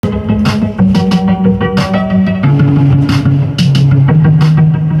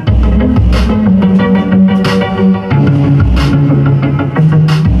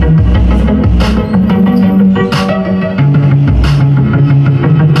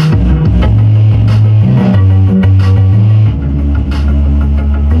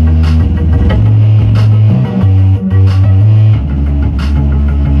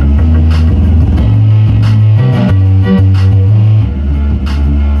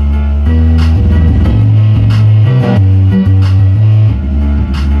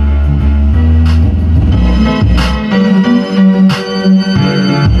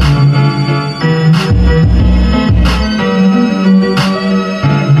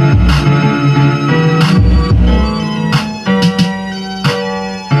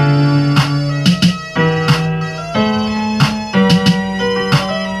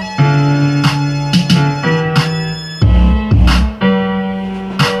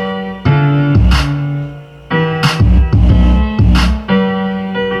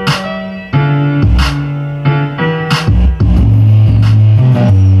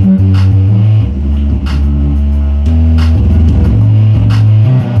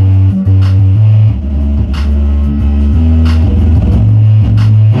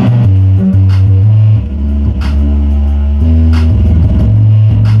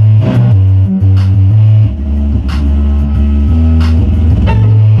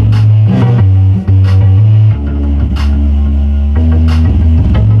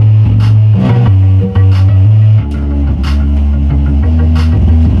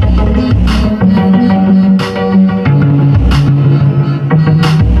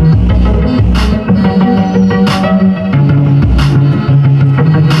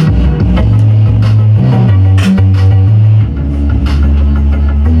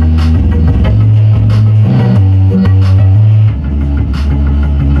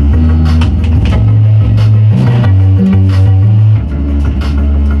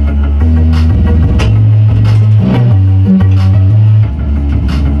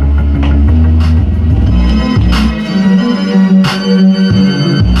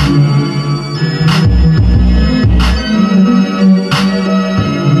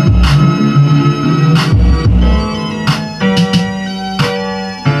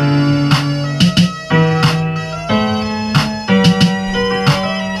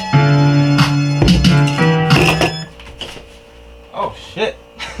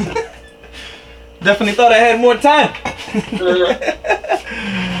Definitely thought I had more time.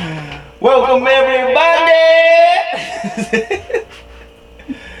 Welcome everybody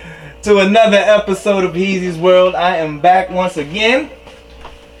to another episode of Deez's World. I am back once again.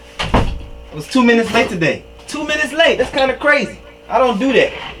 I was 2 minutes late today. 2 minutes late. That's kind of crazy. I don't do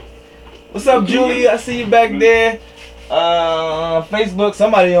that. What's up, Julia? I see you back there. Facebook,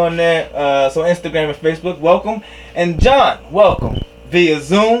 somebody on there. So Instagram and Facebook, welcome. And John, welcome. Via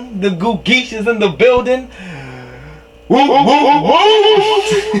Zoom, the Googeesh is in the building. Woo, woo, woo.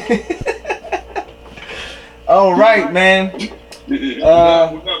 All right, man.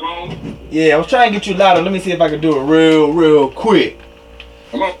 Yeah, I was trying to get you louder. Let me see if I can do it real quick.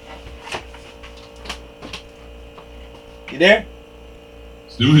 Come on. You there?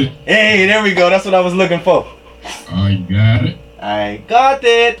 Let's do it. Hey, there we go. That's what I was looking for. Oh, you got it. I got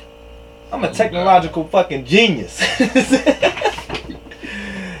it. I'm a technological fucking genius.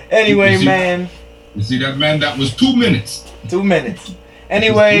 Anyway, man. You see that, man? That was 2 minutes. 2 minutes.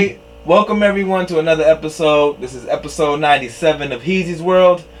 Anyway, welcome everyone to another episode. This is episode 97 of Deez's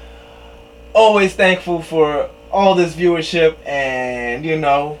World. Always thankful for all this viewership, and you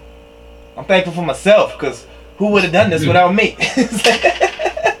know, I'm thankful for myself, because who would have done this without me?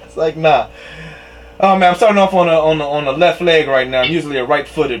 It's like, nah. Oh man, I'm starting off on the left leg right now. I'm usually a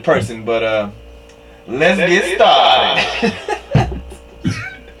right-footed person, but let's get started.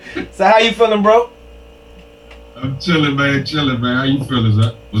 So how you feeling, bro? I'm chilling, man. How you feeling,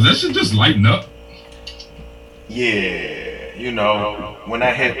 Zach? Was that shit just lighting up? Yeah, you know, when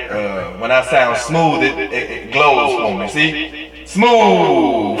I hit, when I sound smooth, it glows for me. See,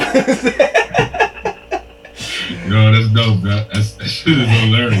 smooth. Yo, that's dope. That shit is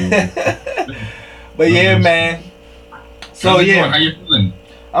hilarious. But yeah, man. So yeah, how you feeling?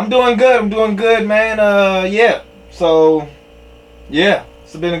 I'm doing good, man. Yeah. So yeah,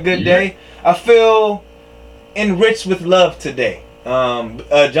 it's been a good day. I feel enriched with love today.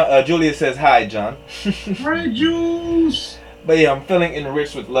 Julia says hi, John. Hi, Juice. But yeah, I'm feeling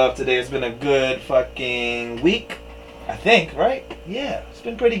enriched with love today. It's been a good fucking week, I think, right? Yeah, it's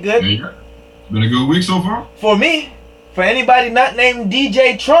been pretty good. Yeah, been a good week so far? For me. For anybody not named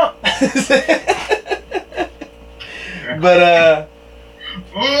DJ Trump. But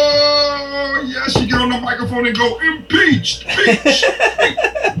oh yeah, she get on the microphone and go impeached.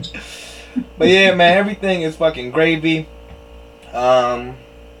 But yeah, man, everything is fucking gravy. Trying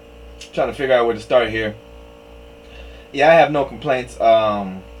to figure out where to start here. Yeah, I have no complaints.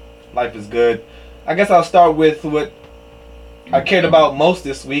 Life is good. I guess I'll start with what I cared about most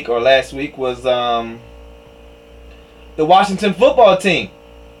this week or last week was the Washington football team.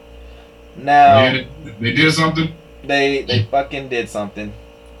 Now Yeah, they did something. They fucking did something.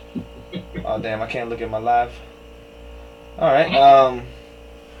 Oh damn, I can't look at my live. Alright,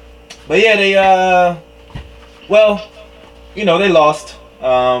 but yeah, they well, you know, they lost.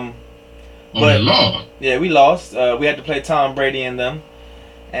 They lost. Yeah, we lost. We had to play Tom Brady and them.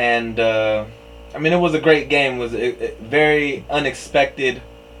 And I mean, it was a great game. It was a very unexpected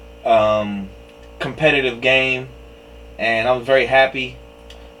competitive game, and I was very happy.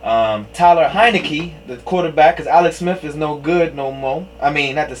 Tyler Heineke, the quarterback, because Alex Smith is no good no more. I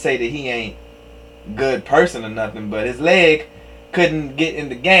mean, not to say that he ain't good person or nothing, but his leg couldn't get in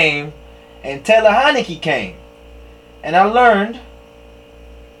the game, and Taylor Heineke came. And I learned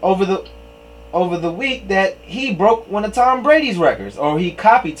over the week that he broke one of Tom Brady's records, or he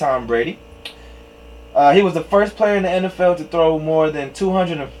copied Tom Brady. He was the first player in the NFL to throw more than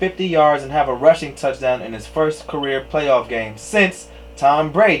 250 yards and have a rushing touchdown in his first career playoff game since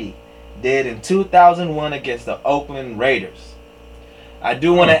Tom Brady did in 2001 against the Oakland Raiders. I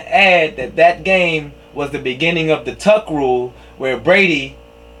do want to add that game was the beginning of the Tuck rule, where Brady,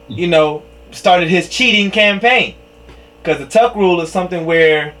 you know, started his cheating campaign. Because the Tuck rule is something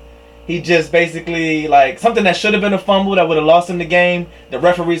where he just basically, like, something that should have been a fumble that would have lost him the game, the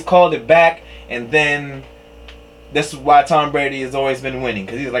referees called it back, and then this is why Tom Brady has always been winning.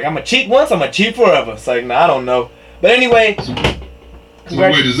 Because he's like, I'm going to cheat once, I'm going to cheat forever. It's like, nah, I don't know. But anyway. So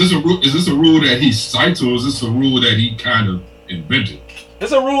wait, is this a rule that he cites, or is this a rule that he kind of invented?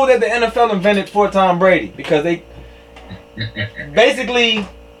 It's a rule that the NFL invented for Tom Brady, because they basically,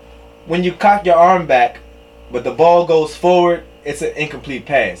 when you cock your arm back but the ball goes forward, it's an incomplete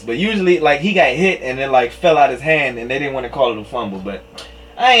pass. But usually, like, he got hit and it like fell out his hand and they didn't want to call it a fumble. But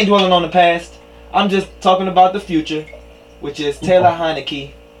I ain't dwelling on the past. I'm just talking about the future, which is Taylor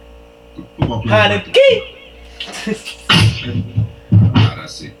Heineke. Heineke.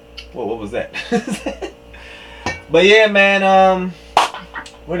 That's it. Whoa, what was that? But yeah, man.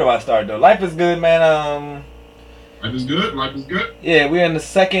 Where do I start though? Life is good, man. Life is good. Life is good. Yeah, we're in the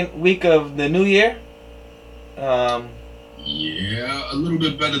second week of the new year. Yeah, a little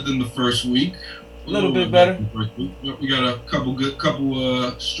bit better than the first week. A little bit better. Than the first week. We got a couple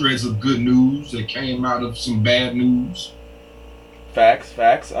shreds of good news that came out of some bad news. Facts.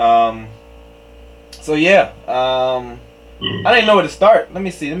 So yeah, I didn't know where to start. Let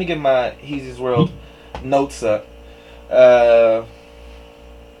me see. Let me get my Heezy's World notes up. Well,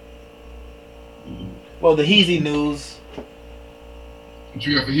 the Heezy news. What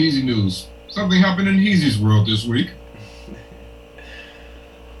you got for Heezy news? Something happened in Heezy's World this week.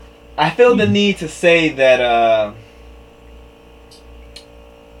 I feel the need to say that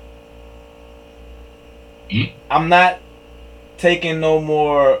I'm not taking no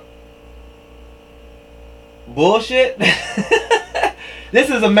more bullshit. This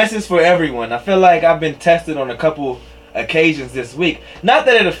is a message for everyone. I feel like I've been tested on a couple occasions this week. Not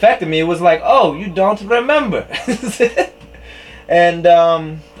that it affected me. It was like, oh, you don't remember. And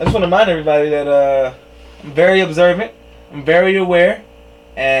I just want to remind everybody that I'm very observant. I'm very aware.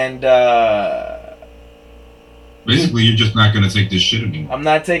 And basically, you're just not going to take this shit anymore. I'm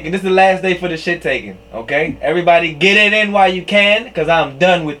not taking. This is the last day for the shit taking. Okay? Everybody get it in while you can, because I'm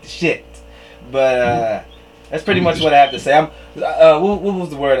done with the shit. But that's pretty much what I have to say. What was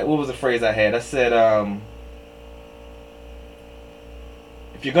the word? What was the phrase I had? I said,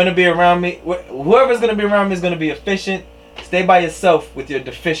 if you're gonna be around me, whoever's gonna be around me is gonna be efficient. Stay by yourself with your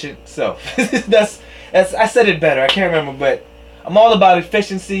deficient self. that's. I said it better. I can't remember, but I'm all about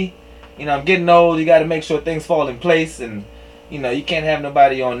efficiency. You know, I'm getting old. You got to make sure things fall in place, and you know, you can't have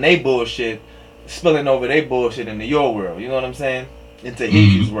nobody on they bullshit spilling over their bullshit into your world. You know what I'm saying? Into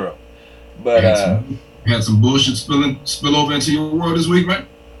Heezy's world. But had some bullshit spill over into your world this week, man.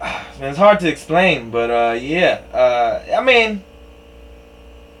 Man, it's hard to explain, but yeah. I mean,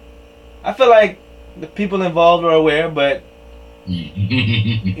 I feel like the people involved are aware, but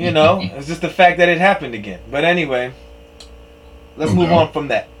you know, it's just the fact that it happened again. But anyway, let's move on from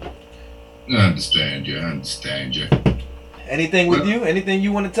that. I understand you. Anything with you? Anything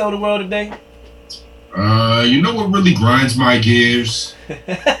you want to tell the world today? You know what really grinds my gears?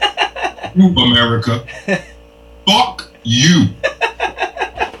 You, America. Fuck you.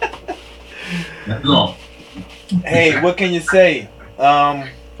 That's all. Hey, what can you say?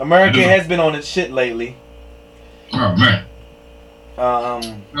 America has been on its shit lately. Oh man.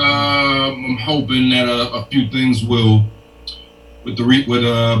 I'm hoping that a few things will, with the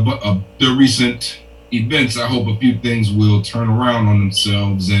recent events. I hope a few things will turn around on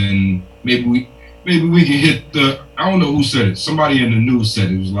themselves, and maybe we can hit the. I don't know who said it. Somebody in the news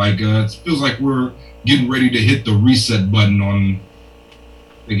said it. It was like it feels like we're getting ready to hit the reset button on,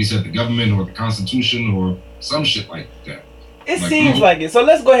 I think he said, the government or the Constitution or some shit like that. It seems like it. So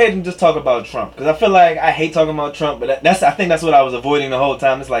let's go ahead and just talk about Trump, because I feel like I hate talking about Trump, but I think that's what I was avoiding the whole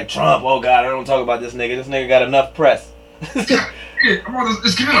time. It's like, Trump, oh God, I don't talk about this nigga. This nigga got enough press. It's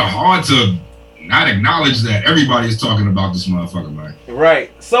kind of hard to not acknowledge that everybody's talking about this motherfucker, man. Right.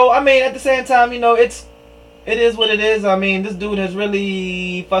 So I mean, at the same time, you know, it is what it is. I mean, this dude has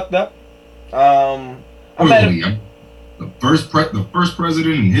really fucked up. The first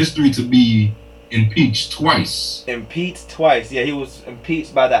president in history to be impeached twice. Yeah, he was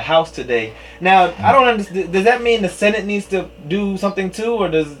impeached by the House today. Now, I don't understand. Does that mean the Senate needs to do something too,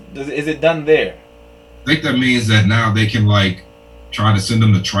 or is it done there? I think that means that now they can like try to send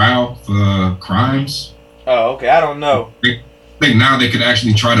him to trial for crimes. Oh, okay. I don't know. I think now they could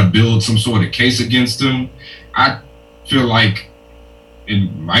actually try to build some sort of case against him. I feel like it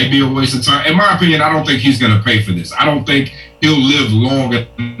might be a waste of time. In my opinion, I don't think he's going to pay for this. I don't think he'll live long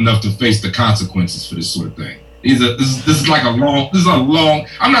enough to face the consequences for this sort of thing. This is a long.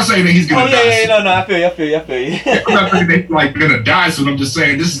 I'm not saying that he's gonna die. No, I feel you. I'm not saying they're like gonna die soon. I'm just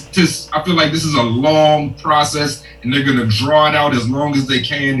saying I feel like this is a long process, and they're gonna draw it out as long as they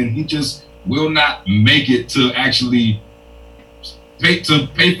can, and he just will not make it to actually pay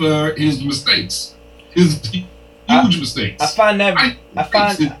for his mistakes, his huge mistakes. I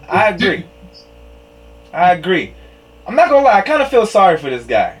agree. I'm not gonna lie. I kind of feel sorry for this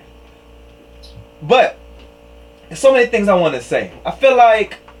guy, but. There's so many things I want to say. I feel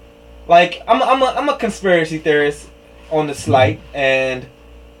like I'm a conspiracy theorist on the slight, and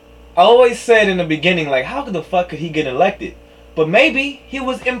I always said in the beginning, like, how the fuck could he get elected? But maybe he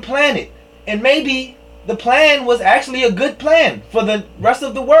was implanted, and maybe the plan was actually a good plan for the rest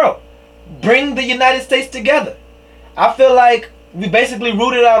of the world. Bring the United States together. I feel like we basically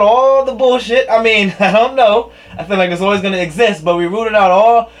rooted out all the bullshit. I mean, I don't know. I feel like it's always going to exist, but we rooted out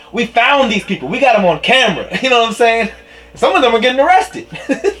all. We found these people. We got them on camera. You know what I'm saying? Some of them are getting arrested.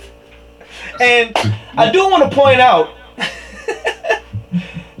 And I do want to point out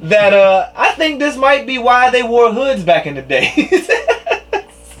that I think this might be why they wore hoods back in the day.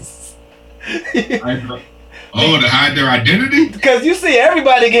 Oh, to hide their identity? Because you see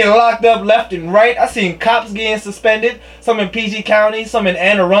everybody getting locked up left and right. I seen cops getting suspended, some in PG County, some in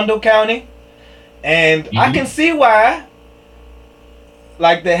Anne Arundel County. And I can see why,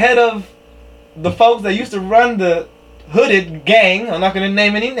 like, the head of the folks that used to run the hooded gang, I'm not going to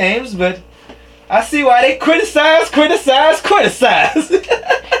name any names, but I see why they criticize.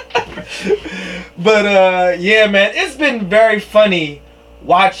 But, yeah, man, it's been very funny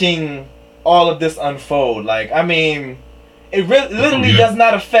watching all of this unfold. Like, I mean, it literally does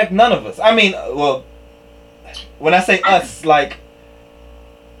not affect none of us. I mean, well, when I say us, like,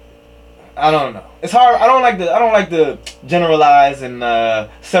 I don't know. It's hard. I don't like to generalize and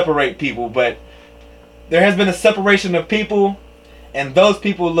separate people, but there has been a separation of people, and those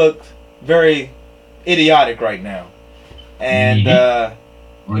people look very idiotic right now. And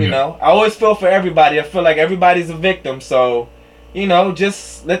you know, I always feel for everybody. I feel like everybody's a victim, so you know,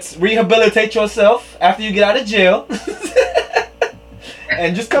 just let's rehabilitate yourself after you get out of jail,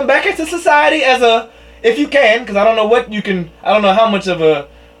 and just come back into society as a, if you can, because I don't know what you can. I don't know how much of a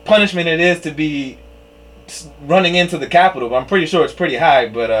punishment it is to be running into the Capitol, but I'm pretty sure it's pretty high.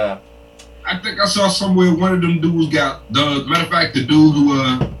 But I think I saw somewhere one of them dudes got the matter of fact the dude who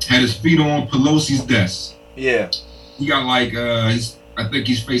had his feet on Pelosi's desk. Yeah. He got like I think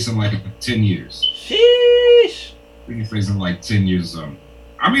he's facing like 10 years. Sheesh. I think he's facing like 10 years.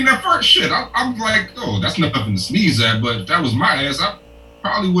 I mean that first shit. I'm like, oh, that's nothing to sneeze at. But if that was my ass, I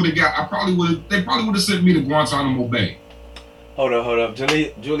probably would have got. They probably would have sent me to Guantanamo Bay. Hold up.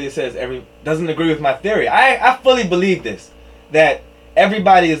 Julia says doesn't agree with my theory. I fully believe this, that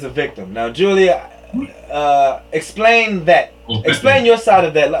everybody is a victim. Now, Julia, explain that. Okay. Explain your side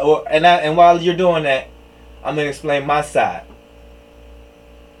of that. And while you're doing that, I'm gonna explain my side.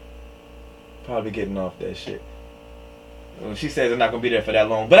 Probably getting off that shit. She says they're not gonna be there for that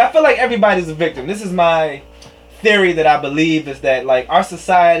long, but I feel like everybody's a victim. This is my theory that I believe is that like our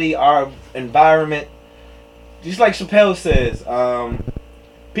society, our environment. Just like Chappelle says,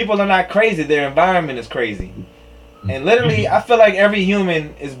 people are not crazy. Their environment is crazy, and literally, I feel like every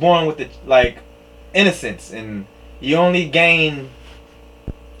human is born with the innocence, and you only gain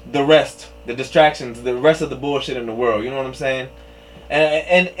the rest, the distractions, the rest of the bullshit in the world. You know what I'm saying?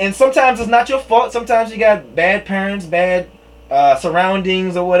 And sometimes it's not your fault. Sometimes you got bad parents, bad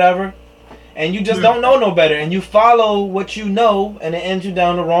surroundings, or whatever, and you just don't know no better, and you follow what you know, and it ends you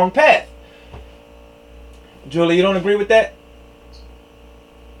down the wrong path. Julie, you don't agree with that?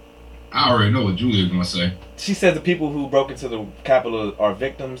 I already know what Julia's gonna say. She says the people who broke into the Capitol are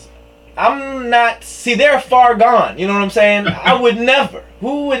victims. I'm not. See, they're far gone. You know what I'm saying? I would never.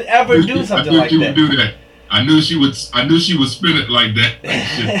 Who would ever do something like that? Would do that. I knew she would spin it like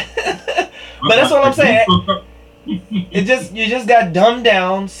that. But that's what I'm saying. You just got dumbed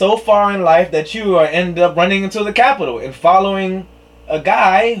down so far in life that you end up running into the Capitol and following a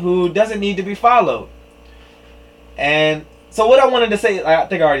guy who doesn't need to be followed. And so what I wanted to say, I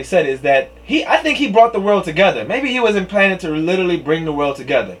think I already said, is that I think he brought the world together. Maybe he was planning to literally bring the world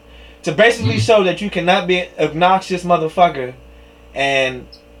together. To basically show that you cannot be an obnoxious motherfucker and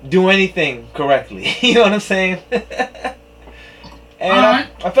do anything correctly. You know what I'm saying? And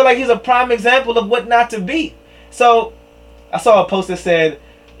I feel like he's a prime example of what not to be. So I saw a post that said,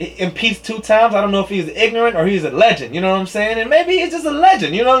 impeached 2 times. I don't know if he's ignorant or he's a legend. You know what I'm saying? And maybe he's just a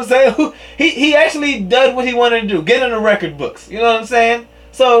legend. You know what I'm saying? He actually did what he wanted to do. Get in the record books. You know what I'm saying?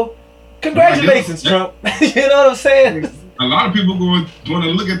 So, congratulations, Trump. You know what I'm saying? A lot of people going to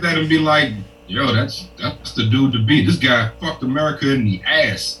look at that and be like, yo, that's the dude to be. This guy fucked America in the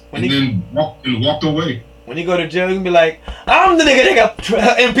ass then walked away. When you go to jail, you can be like, I'm the nigga that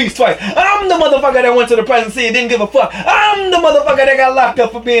got impeached twice. I'm the motherfucker that went to the presidency and didn't give a fuck. I'm the motherfucker that got locked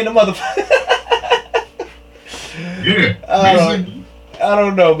up for being the motherfucker. Yeah. I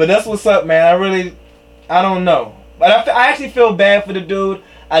don't know, but that's what's up, man. I don't know. But I actually feel bad for the dude.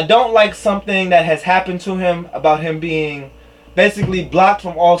 I don't like something that has happened to him about him being basically blocked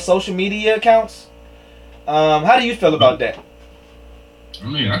from all social media accounts. How do you feel about that? I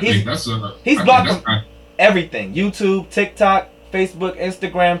mean, I think that's he's blocked from everything. YouTube, TikTok, Facebook,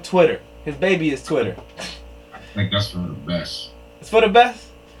 Instagram, Twitter. His baby is Twitter. I think that's for the best. It's for the best?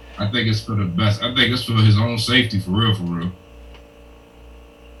 I think it's for the best. I think it's for his own safety, for real, for real.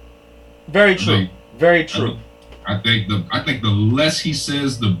 Very true. Very true. I think the less he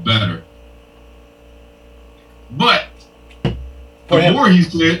says, the better. But the more he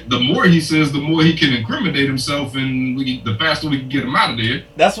says, the more he can incriminate himself, and the faster we can get him out of there.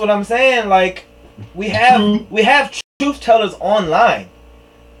 That's what I'm saying. Like, we have truth tellers online.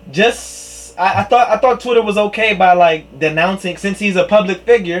 Just I thought Twitter was okay by like denouncing, since he's a public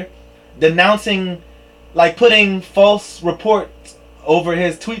figure, denouncing, like putting false reports over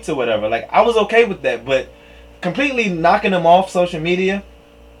his tweets or whatever. Like I was okay with that, but completely knocking him off social media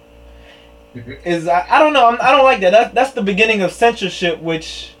is I don't know. I don't like that. That's the beginning of censorship,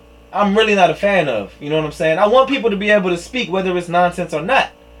 which I'm really not a fan of. You know what I'm saying? I want people to be able to speak whether it's nonsense or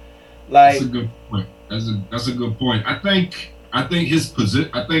not. Like that's a good point. That's a good point. I think his position.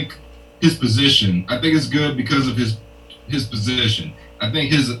 I think his position. I think it's good because of his position. I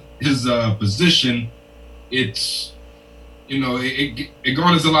think his position. It's it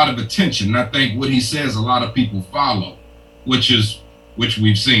garners a lot of attention. And I think what he says a lot of people follow, which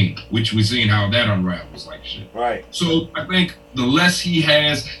we've seen how that unravels like shit. Right. So I think the less he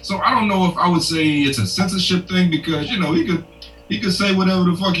has. So I don't know if I would say it's a censorship thing because he could say whatever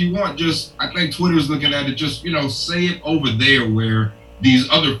the fuck he want. Just I think Twitter's looking at it. Just say it over there where these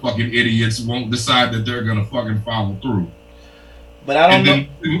other fucking idiots won't decide that they're gonna fucking follow through. But I don't know.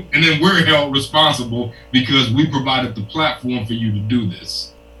 And then we're held responsible because we provided the platform for you to do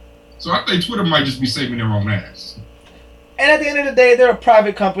this. So I think Twitter might just be saving their own ass. And at the end of the day, they're a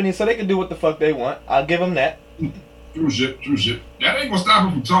private company, so they can do what the fuck they want. I'll give them that. True shit. That ain't gonna stop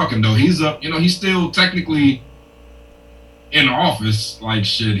him from talking though. He's up. He's still technically in office like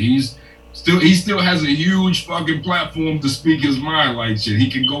shit. He still has a huge fucking platform to speak his mind like shit. He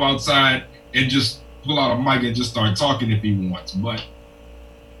can go outside and just pull out a mic and just start talking if he wants. But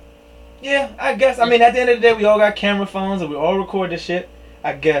yeah, I guess. I mean, at the end of the day, we all got camera phones and we all record this shit.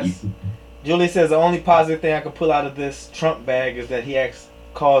 I guess. Julie says the only positive thing I could pull out of this Trump bag is that he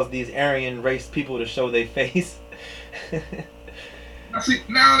caused these Aryan race people to show their face. See,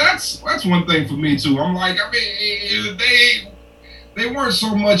 now that's one thing for me too. I'm like, I mean, they weren't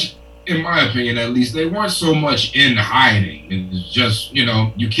so much, in my opinion at least, they weren't so much in hiding. It's just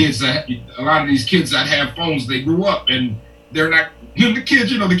you kids a lot of these kids that have phones, they grew up and they're not. The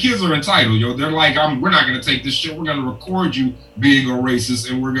kids are entitled. They're like, we're not gonna take this shit. We're gonna record you being a racist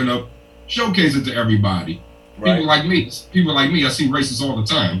and we're gonna showcase it to everybody. Right. People like me, I see racists all the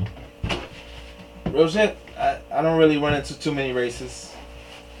time. Real shit. I don't really run into too many racists.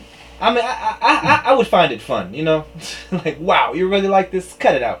 I mean, I would find it fun, like, wow, you really like this?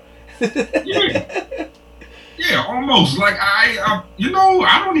 Cut it out. Yeah, almost. Like I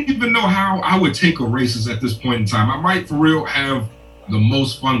don't even know how I would take a racist at this point in time. I might for real have the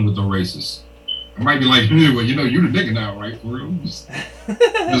most fun with the racist. I might be like, well, you're the nigga now, right? For real.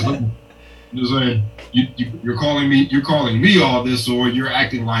 Just saying, you're calling me all this, or you're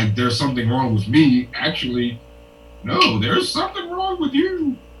acting like there's something wrong with me. Actually, no, there's something wrong with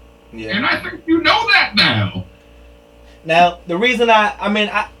you. Yeah. And I think you know that now. Now, the reason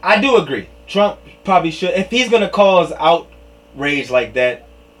I do agree. Trump probably should, if he's going to cause outrage like that.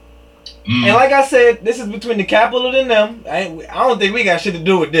 And like I said, this is between the Capitol and them. I don't think we got shit to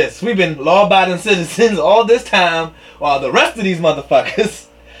do with this. We've been law-abiding citizens all this time, while the rest of these motherfuckers,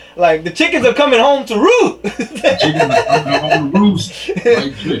 like, the chickens are coming home to roost. Chickens are coming home to roost.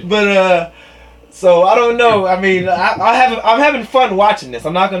 But, so I don't know. I mean, I'm having fun watching this.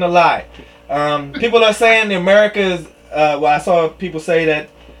 I'm not gonna lie. People are saying America's. I saw people say that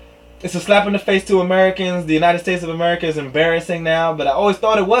it's a slap in the face to Americans. The United States of America is embarrassing now, but I always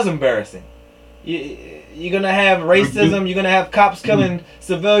thought it was embarrassing. You're gonna have racism. You're gonna have cops killing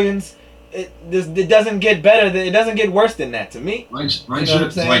civilians. It doesn't get better. It doesn't get worse than that to me. Like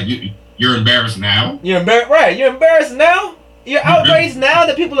you're embarrassed now. You're embarrassed, right? You're embarrassed now. You're outraged now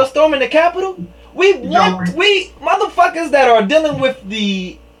that people are storming the Capitol. We motherfuckers that are dealing with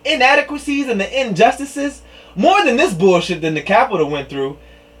the inadequacies and the injustices more than this bullshit than the Capitol went through.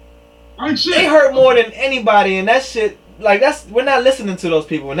 They hurt more than anybody, and that shit, like, we're not listening to those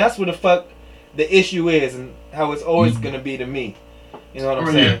people, and that's what the fuck the issue is, and how it's always gonna be to me. You know what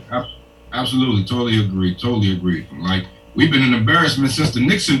I'm saying? Yeah, absolutely, totally agree. Like, we've been an embarrassment since the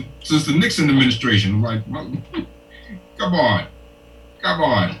Nixon administration. Like, come on.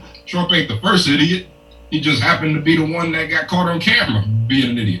 Trump ain't the first idiot. He just happened to be the one that got caught on camera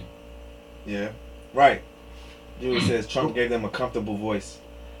being an idiot. Yeah, right. Julie says Trump gave them a comfortable voice.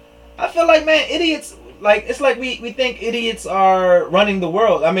 I feel like, man, idiots, like, it's like we think idiots are running the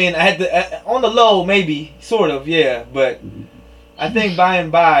world. I mean, on the low, maybe, sort of, yeah, but I think by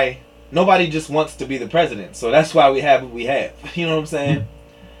and by, nobody just wants to be the president, so that's why we have what we have. You know what I'm saying?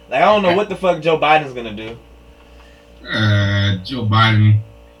 Like, I don't know what the fuck Joe Biden's gonna do. Joe Biden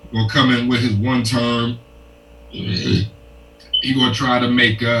gonna come in with his one term. He gonna try to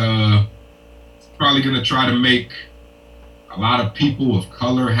make, probably gonna try to make a lot of people of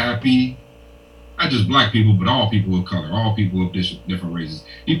color happy. not just black people, but all people of color, all people of different races.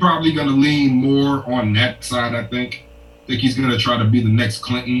 He's probably going to lean more on that side, I think. I think he's going to try to be the next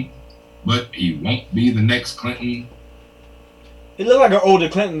Clinton, but he won't be the next Clinton. He looked like an older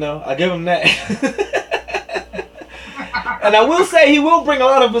Clinton, though. I give him that. And I will say he will bring a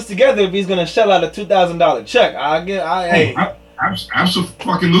lot of us together if he's going to shell out a $2,000 check.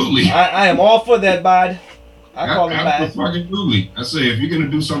 Absolutely. I am all for that, bud. I call him back. Absolutely. I say, if you're going to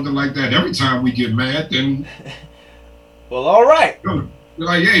do something like that every time we get mad, then... Well, all right. You're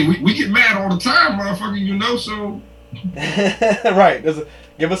like, hey, we get mad all the time, motherfucker, you know, so... Right.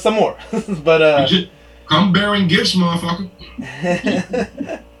 Give us some more. But, come bearing gifts, motherfucker.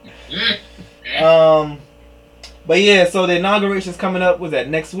 Yeah. But yeah, so the inauguration's coming up, was that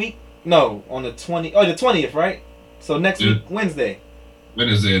next week? No, on the 20th. Oh, the 20th, right? So next week, Wednesday.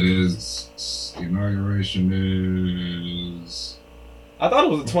 Wednesday it is. The inauguration is... I thought it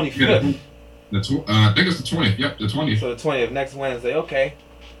was the 25th. I think it's the 20th. Yep, the 20th. So the 20th, next Wednesday. Okay.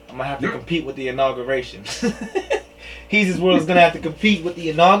 I'm going to have to compete with the inauguration. Heezy's World is going to have to compete with the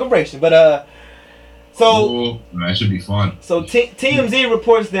inauguration. But, so... that should be fun. So TMZ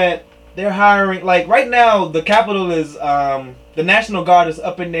reports that they're hiring... Like, right now, the Capitol is... the National Guard is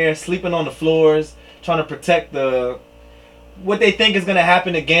up in there sleeping on the floors, trying to protect what they think is going to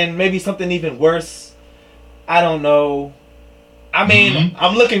happen again. Maybe something even worse. I don't know. I mean,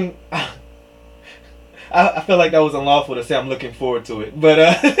 I'm looking... I feel like that was unlawful to say I'm looking forward to it. But,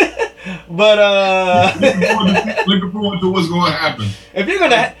 looking forward to what's going to happen. If you're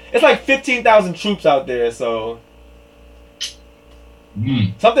going to... It's like 15,000 troops out there, so...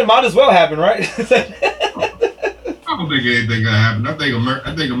 Something might as well happen, right? I don't think anything gonna happen. I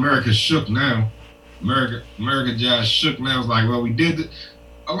think America's shook now. America just shook now. It's like, well, we did it.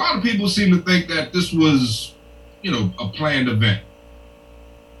 A lot of people seem to think that this was, a planned event.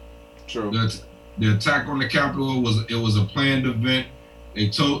 True. The attack on the Capitol was a planned event. They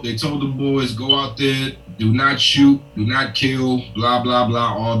told the boys, go out there, do not shoot, do not kill, blah blah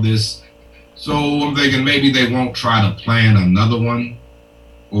blah, all this. So I'm thinking maybe they won't try to plan another one,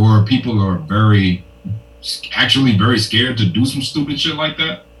 or people are actually very scared to do some stupid shit like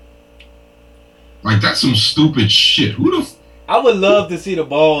that. Like, that's some stupid shit. I would love to see the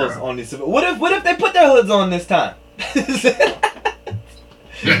balls on this. What if they put their hoods on this time?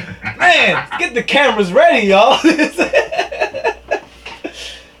 Man, get the cameras ready, y'all. This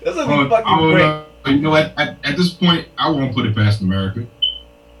would be fucking great. You know, at this point, I won't put it past America.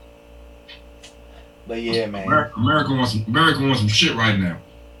 But yeah, man. America wants some shit right now.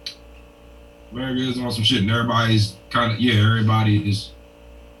 America is on some shit, and everybody is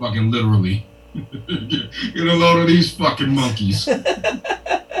fucking literally get a load of these fucking monkeys.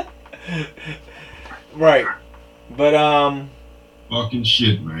 Right. But fucking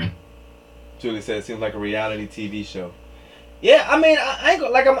shit, man. Julie said it seems like a reality TV show. Yeah, I mean, I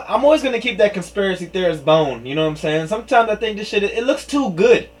ain't like I'm always gonna keep that conspiracy theorist bone. You know what I'm saying? Sometimes I think this shit it looks too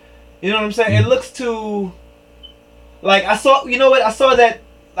good. You know what I'm saying? It looks too. Like I saw that.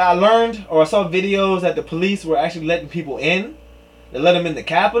 I learned or I saw videos that the police were actually letting people in. They let them in the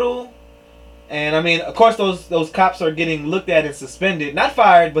Capitol. And I mean, of course, those cops are getting looked at and suspended. Not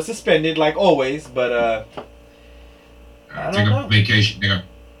fired, but suspended like always. But I don't know. Take a vacation, nigga.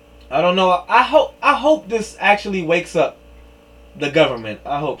 I don't know. I hope this actually wakes up the government.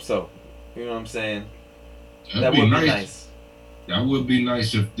 I hope so. You know what I'm saying? That would be nice. That would be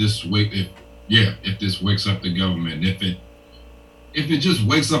nice if this wakes up the government. If it just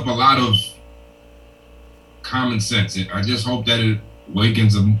wakes up a lot of common sense. I just hope that it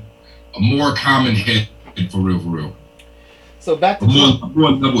awakens a more common head for real. So back to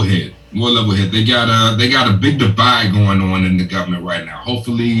more level head. They got a big divide going on in the government right now.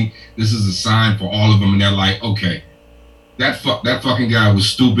 Hopefully this is a sign for all of them, and they're like, okay, that fucking guy was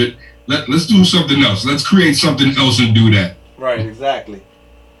stupid. Let's do something else. Let's create something else and do that. Right, exactly.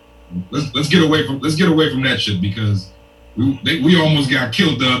 Let's get away from that shit because we almost got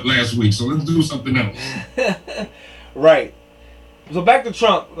killed last week. So let's do something else. Right. So back to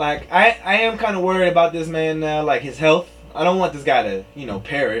Trump. Like I am kind of worried about this man now, like his health. I don't want this guy to,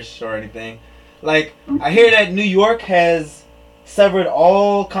 perish or anything. Like I hear that New York has severed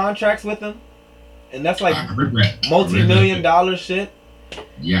all contracts with him, and that's like multi-million-dollar shit.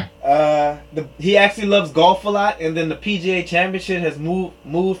 Yeah. He actually loves golf a lot, and then the PGA Championship has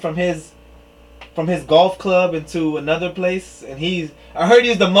moved from his golf club into another place, and I heard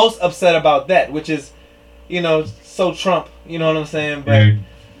he's the most upset about that, which is, so Trump. You know what I'm saying? But you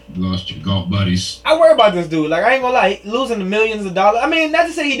lost your golf buddies. I worry about this dude. Like I ain't gonna lie, losing the millions of dollars. I mean, not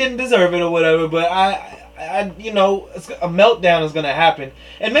to say he didn't deserve it or whatever, but a meltdown is gonna happen,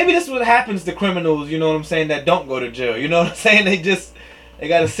 and maybe this is what happens to criminals. You know what I'm saying? That don't go to jail. You know what I'm saying? They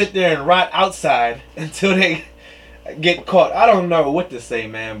gotta sit there and rot outside until they get caught. I don't know what to say,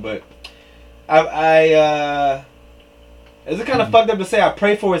 man, but is it kind of fucked up to say I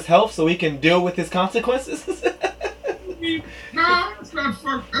pray for his health so he can deal with his consequences? No, that's not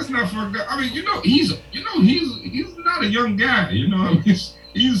fucked. That's not fucked up. I mean, he's not a young guy. He's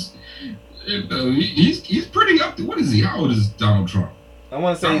pretty up to. What is he? How old is Donald Trump? I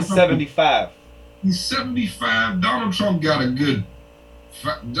want to say he's 75. He's 75. Donald Trump got a good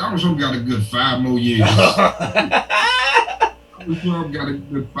 5 more years. Donald Trump got a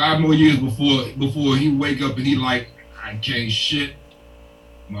good 5 more years before he wake up and he like, I can't shit.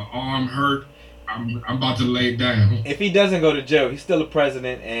 My arm hurt. I'm about to lay down. If he doesn't go to jail, he's still a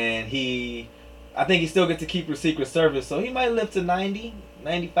president, and I think he still gets to keep his Secret Service, so he might live to 90,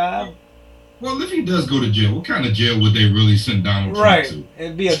 95. Well, if he does go to jail, what kind of jail would they really send Donald Trump to?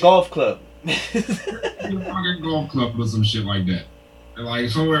 It'd be a golf club. A fucking golf club or some shit like that. Like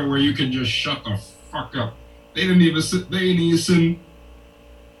somewhere where you can just shut the fuck up. They didn't even send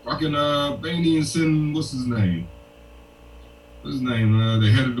what's his name?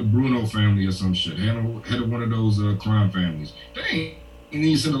 The head of the Bruno family or some shit. Head of one of those crime families. They ain't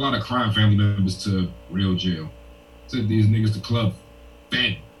even send a lot of crime family members to real jail. Send these niggas to club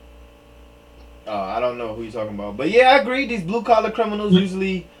fed. I don't know who you're talking about. But yeah, I agree. These blue collar criminals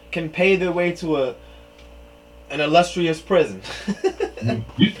usually can pay their way to an illustrious prison. Yeah,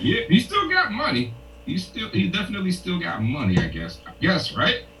 he still got money. He definitely still got money, I guess.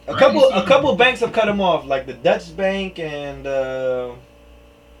 Right? A couple banks have cut him off, like the Dutch bank and a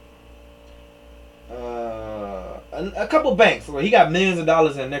couple banks where he got millions of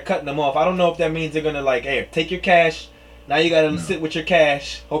dollars and they're cutting them off. I don't know if that means they're gonna like, hey, take your cash. Now you gotta sit with your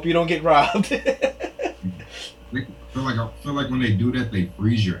cash. Hope you don't get robbed. I feel like when they do that, they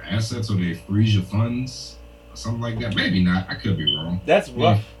freeze your assets or they freeze your funds or something like that. Maybe not. I could be wrong. That's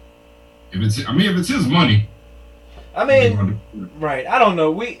rough. If it's his money. I mean, right? I don't know.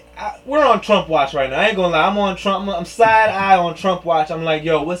 We're on Trump watch right now. I ain't gonna lie. I'm on Trump. I'm side eye on Trump watch. I'm like,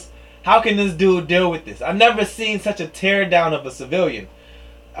 yo, how can this dude deal with this? I've never seen such a tear down of a civilian.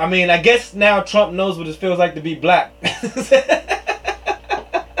 I mean, I guess now Trump knows what it feels like to be black.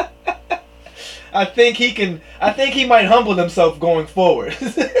 I think he might humble himself going forward.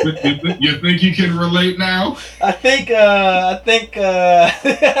 You think he can relate now? I think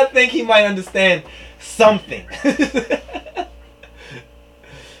he might understand something.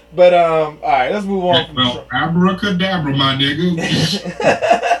 But all right, let's move on. Well, abracadabra, my nigga.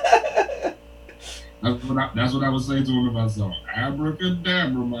 That's what I was saying to him about song.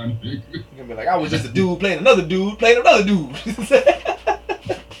 Abracadabra, my nigga. You're gonna be like, I was just a dude playing another dude.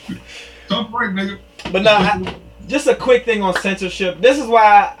 Tough break, nigga. But now, just a quick thing on censorship. This is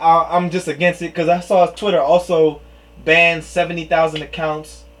why I'm just against it, because I saw Twitter also banned 70,000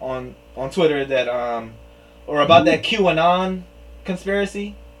 accounts on Twitter that or about that QAnon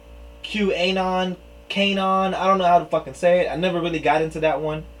conspiracy. QAnon, Canon. I don't know how to fucking say it. I never really got into that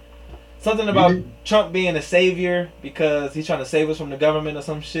one. Something about Trump being a savior because he's trying to save us from the government or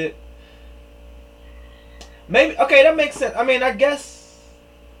some shit. Maybe, okay, that makes sense. I mean, I guess.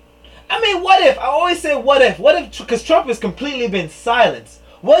 I mean, what if? I always say what if. What if, because Trump has completely been silenced.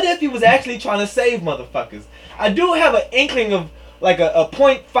 What if he was actually trying to save motherfuckers? I do have an inkling of like a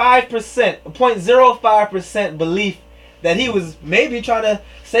 0.5%, a 0.05% belief that he was maybe trying to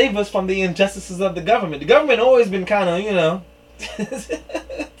save us from the injustices of the government. The government always been kind of,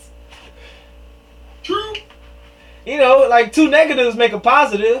 True. Like two negatives make a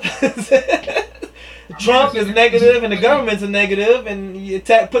positive. Trump is negative and the government's a negative, and you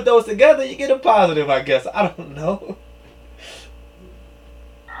put those together, you get a positive, I guess. I don't know.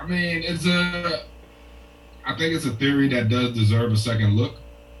 I mean, I think it's a theory that does deserve a second look,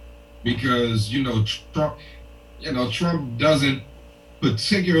 because Trump doesn't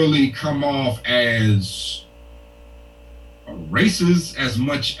particularly come off as a racist as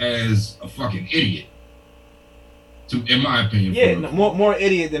much as a fucking idiot. In my opinion. Yeah, more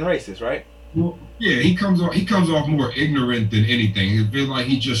idiot than racist, right? Well, yeah, he comes off more ignorant than anything. It feels like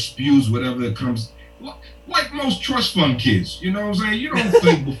he just spews whatever comes. Like most trust fund kids, you know what I'm saying? You don't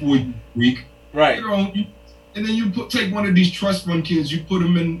think before you speak, right? And then you take one of these trust fund kids, you put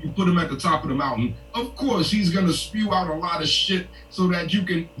him at the top of the mountain. Of course, he's gonna spew out a lot of shit so that you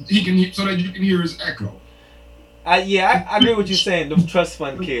can hear his echo. I agree with what you're saying. Those trust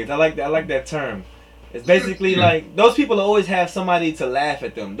fund kids, I like that term. It's basically like those people always have somebody to laugh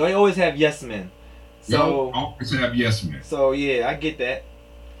at them. They always have yes men. So always have yes men. So yeah, I get that.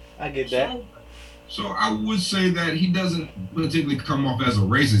 So I would say that he doesn't particularly come off as a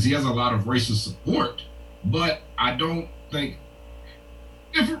racist. He has a lot of racist support, but I don't think.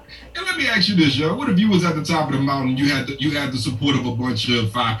 And let me ask you this, yo. What if you was at the top of the mountain? You had the support of a bunch of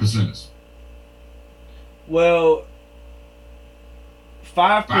 5%ers. Well,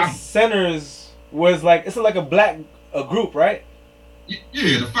 five Five, percenters was like it's like a black a group, right?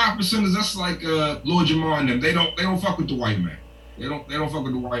 yeah, the 5%ers. That's like Lord Jamar and them. They don't fuck with the white man. They don't fuck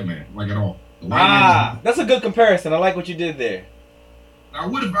with the white man like at all. The white man is Ah, that's a good comparison. I like what you did there. now.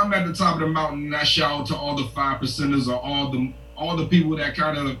 What if I'm at the top of the mountain and I shout out to all the 5%ers or all the people that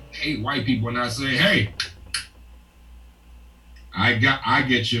kind of hate white people and I say, hey, I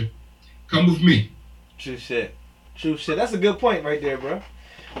get you. Come with me. True shit. True shit. That's a good point right there, bro.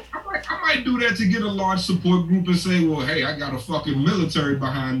 I might do that to get a large support group and say, well, hey, I got a fucking military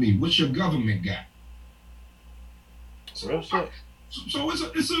behind me. What's your government got? Real So, shit. so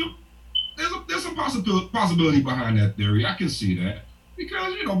there's a possibility behind that theory. I can see that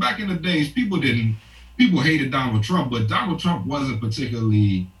because back in the days, people hated Donald Trump, but Donald Trump wasn't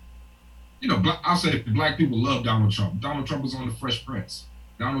particularly I'll say black people love Donald Trump. Donald Trump was on the Fresh Prince.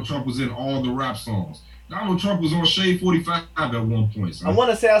 Donald Trump was in all the rap songs. Donald Trump was on Shade 45 at one point. I Son. want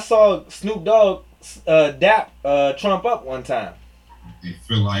to say I saw Snoop Dogg dap Trump up one time. I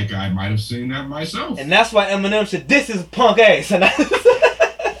feel like I might have seen that myself. And that's why Eminem said, "This is punk ass." And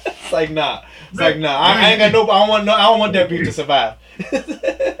it's like, nah. It's like, nah. I ain't got no. I don't want that beat to survive.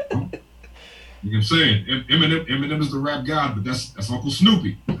 You know what I'm saying? Eminem is the rap god, but that's Uncle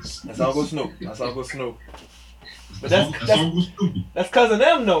Snoopy. That's Uncle Snoop. That's Uncle Snoop. But That's Uncle Snoopy. that's cousin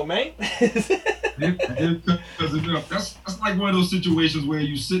M, though, man. That's like one of those situations where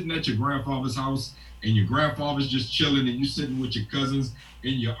you sitting at your grandfather's house and your grandfather's just chilling and you sitting with your cousins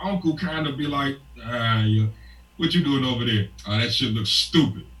and your uncle kind of be like, what you doing over there? Oh, that shit looks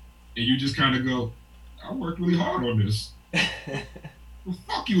stupid. And you just kind of go, I worked really hard on this. Well,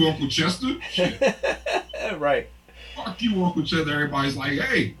 fuck you, Uncle Chester. Shit. Right. Fuck you, Uncle Chester. Everybody's like,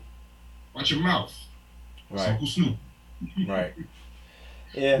 hey, watch your mouth. It's Right. Uncle Snoop. Right.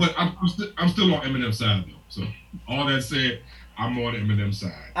 Yeah. But I'm still on Eminem's side though. So all that said, I'm on Eminem's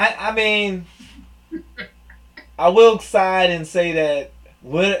side. I mean, I will side and say that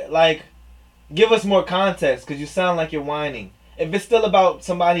give us more context because you sound like you're whining. If it's still about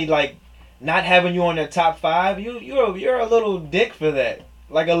somebody like not having you on their top 5, you're a little dick for that.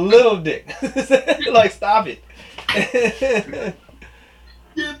 Like a little dick. Like stop it.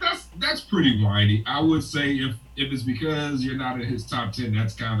 Yeah, that's pretty whiny. I would say if it's because you're not in his top 10,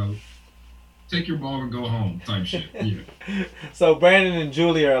 that's kind of take your ball and go home type shit. Yeah. So Brandon and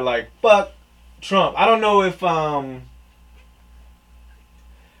Julia are like, fuck Trump. I don't know if I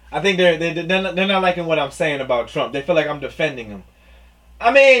think they're not liking what I'm saying about Trump. They feel like I'm defending him.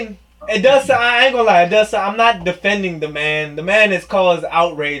 I mean, it does. I ain't gonna lie. It does. I'm not defending the man. The man has caused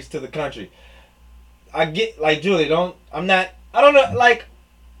outrage to the country. I get like Julie. I'm not. I don't know. Like,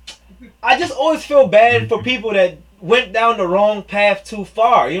 I just always feel bad for people that went down the wrong path too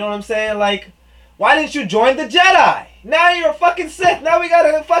far. You know what I'm saying? Like, why didn't you join the Jedi? Now you're a fucking Sith. Now we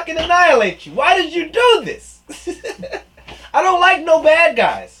gotta fucking annihilate you. Why did you do this? I don't like no bad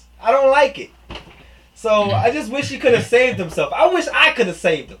guys. I don't like it. So I just wish he could have saved himself. I wish I could have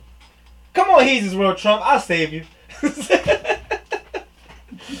saved him. Come on, he's his real Trump. I'll save you.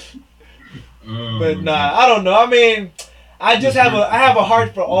 But nah, I don't know. I mean, I have a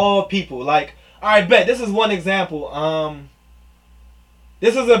heart for all people. Like, all right, bet this is one example.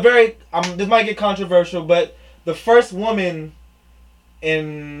 This is a very this might get controversial, but the first woman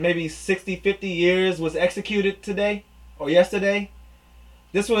in maybe 60, 50 years was executed today or yesterday.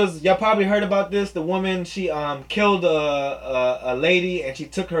 This was, y'all probably heard about this. The woman, she killed a lady and she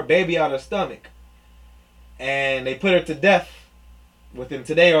took her baby out of her stomach. And they put her to death within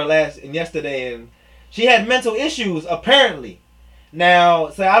today or yesterday. And she had mental issues, apparently.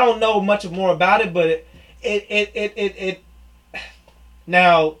 Now, so I don't know much more about it, but it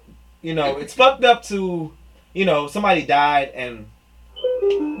now, it's fucked up to, somebody died and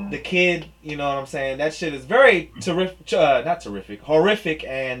the kid, you know what I'm saying? That shit is very horrific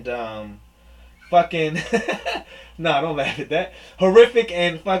and fucking nah, don't laugh at that. Horrific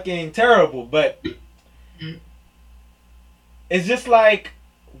and fucking terrible, but it's just like,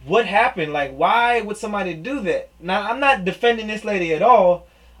 what happened? Like, why would somebody do that? Now, I'm not defending this lady at all.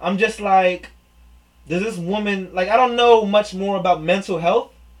 I'm just like, does this woman, like, I don't know much more about mental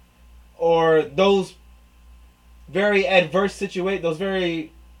health or those very adverse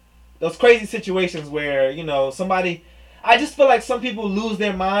those crazy situations where, somebody, I just feel like some people lose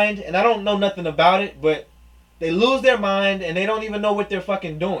their mind, and I don't know nothing about it, but they lose their mind and they don't even know what they're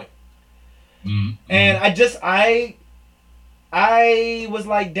fucking doing. And I was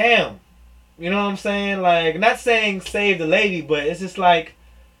like, damn. You know what I'm saying? Like, not saying save the lady, but it's just like,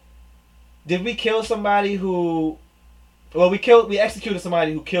 did we kill somebody who? Well, we executed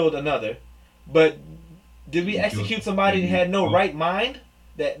somebody who killed another, but did we You killed execute somebody who baby. had no Oh, right mind?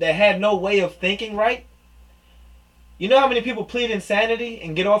 That had no way of thinking right? You know how many people plead insanity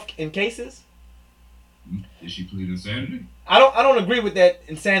and get off in cases? did she plead insanity? I don't agree with that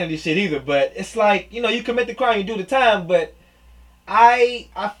insanity shit either, but it's like, you commit the crime, you do the time, but I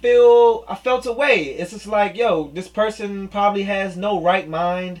felt a way. It's just like, yo, this person probably has no right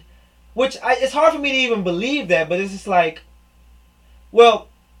mind, which it's hard for me to even believe that, but it's just like, well,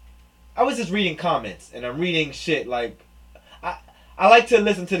 I was just reading comments and I'm reading shit like I I like to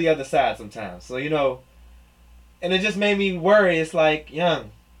listen to the other side sometimes. So, and it just made me worry. It's like,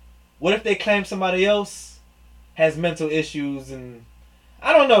 young, what if they claim somebody else has mental issues, and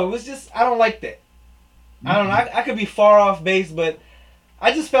I don't know. It was just, I don't like that. I don't know. Mm-mm. I could be far off base, but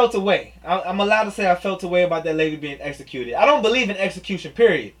I just felt a way. I'm allowed to say I felt a way about that lady being executed. I don't believe in execution,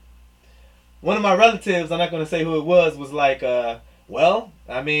 period. One of my relatives, I'm not going to say who it was like, well,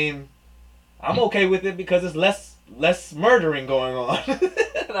 I mean, I'm okay with it because it's less murdering going on.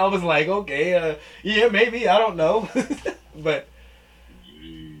 And I was like, okay, yeah, maybe, I don't know. But,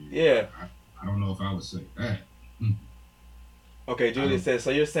 yeah. I don't know if I would say that. Okay, I Julia don't. says, so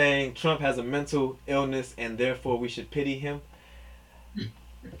you're saying Trump has a mental illness and therefore we should pity him?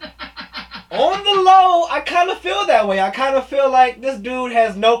 On the low, I kind of feel that way. I kind of feel like this dude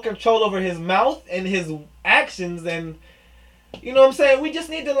has no control over his mouth and his actions, and you know what I'm saying? We just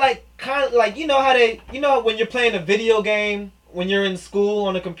need to like kind of like, how when you're playing a video game when you're in school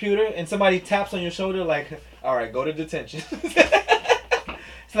on a computer and somebody taps on your shoulder like, all right, go to detention.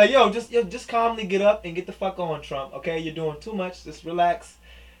 It's like, just calmly get up and get the fuck on, Trump. Okay, you're doing too much. Just relax.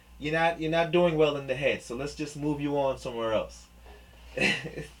 You're not doing well in the head. So let's just move you on somewhere else.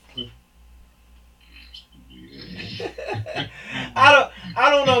 I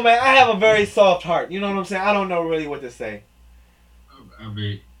don't know, man. I have a very soft heart. You know what I'm saying? I don't know really what to say.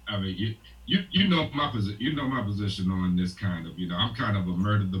 You know my position. You know my position on this kind of. I'm kind of a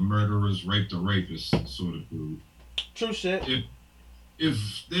the murderers, rape the rapist sort of dude. True shit. If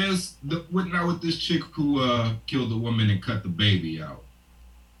there's now with this chick who killed a woman and cut the baby out,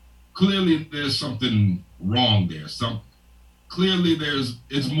 clearly there's something wrong there. Clearly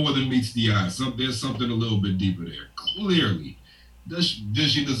it's more than meets the eye. There's something a little bit deeper there. Clearly, does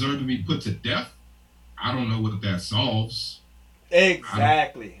she deserve to be put to death? I don't know what that solves. I don't.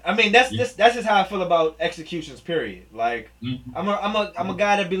 Exactly. I mean, Yeah. that's just how I feel about executions. Period. Like, Mhm. I'm a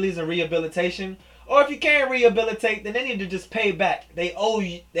guy that believes in rehabilitation. Or if you can't rehabilitate, then they need to just pay back. They owe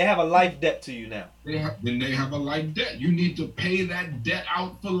you. They have a life debt to you now. Then they have a life debt. You need to pay that debt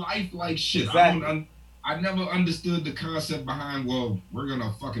out for life like shit. Exactly. I never understood the concept behind. Well, we're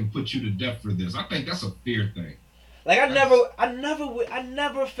gonna fucking put you to death for this. I think that's a fear thing. Like That's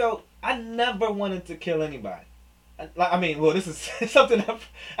I never wanted to kill anybody. Like, I mean, well, this is something.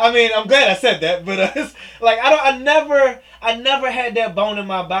 I mean, I'm glad I said that, but it's like I never had that bone in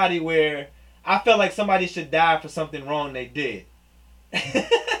my body where I felt like somebody should die for something wrong they did.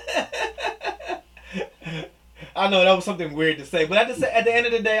 I know that was something weird to say, but at the end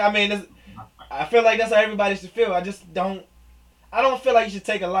of the day, I mean, I feel like that's how everybody should feel. I don't feel like you should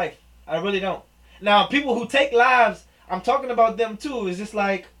take a life. I really don't. Now, people who take lives, I'm talking about them too. It's just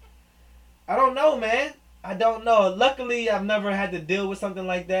like, I don't know, man. I don't know. Luckily, I've never had to deal with something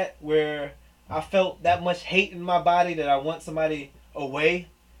like that where I felt that much hate in my body that I want somebody away.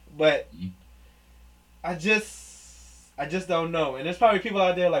 But I just don't know. And there's probably people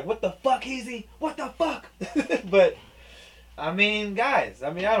out there like, what the fuck, Easy? What the fuck? But I mean, guys,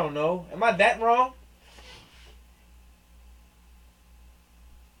 I don't know. Am I that wrong?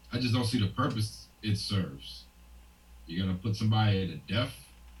 I just don't see the purpose it serves. You're gonna put somebody to death.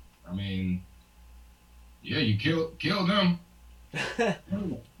 I mean, yeah, you kill them.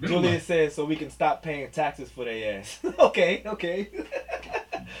 Then Julian what? says so we can stop paying taxes for their ass. Okay, okay.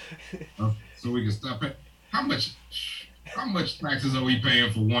 So we can stop paying. How much? How much taxes are we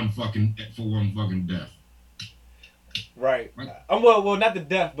paying for one fucking death? Right. Like, Well, not the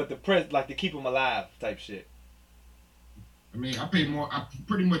death, but the like to keep them alive type shit. I mean, I pay more. I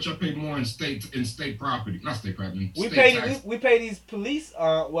pay more in state property, not state property, We state pay tax. we pay these police.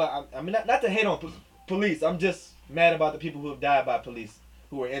 Well, I mean, not to hate on police. I'm just mad about the people who have died by police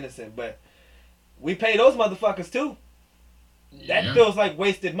who were innocent. But we pay those motherfuckers too. That Yeah, feels like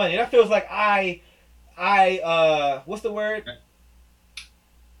wasted money. That feels like what's the word?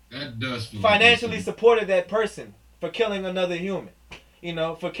 that does feel like Financially wasted. supported that person for killing another human.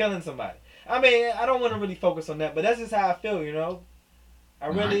 For killing somebody. I mean, I don't want to really focus on that, but that's just how I feel, you know. I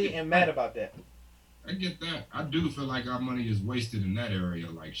Nah, really am mad about that. I get that. I do feel like our money is wasted in that area.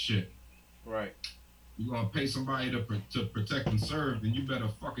 Like shit. Right. You gonna pay somebody to protect and serve, then you better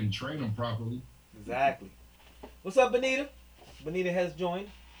fucking train them properly. Exactly. What's up, Benita? Benita has joined.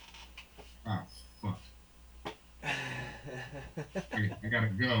 Ah, fuck. I gotta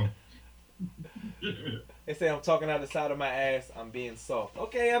go. They say I'm talking out the side of my ass. I'm being soft.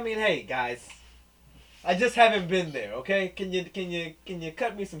 Okay, I mean, hey guys, I just haven't been there. Okay, can you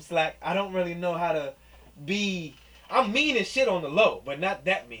cut me some slack? I don't really know how to be. I'm mean as shit on the low, but not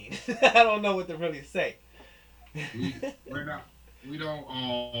that mean. I don't know what to really say. We're not. We don't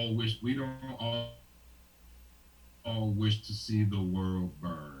all wish. We don't all wish to see the world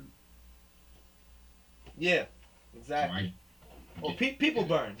burn. Yeah, exactly. So Or people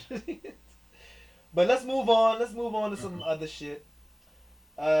burn. But let's move on. Let's move on to some other shit.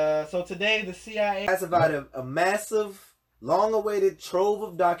 So today the CIA has about a massive, long-awaited trove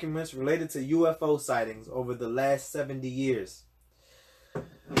of documents related to UFO sightings over the last 70 years.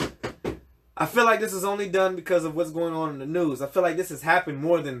 I feel like this is only done because of what's going on in the news. I feel like this has happened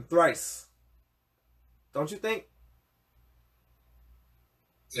more than thrice. Don't you think?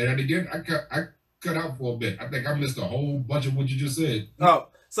 Say that again. I cut out for a bit. I think I missed a whole bunch of what you just said. Oh,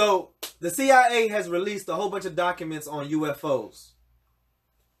 so the CIA has released a whole bunch of documents on UFOs.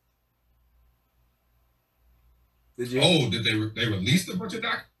 Did you? Oh, did they released a bunch of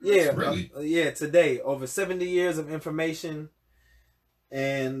documents? Yeah, Really? Yeah, today. Over 70 years of information.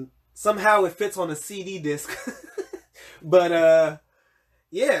 And somehow it fits on a CD disc. But,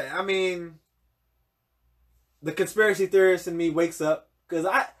 yeah, I mean, the conspiracy theorist in me wakes up. Because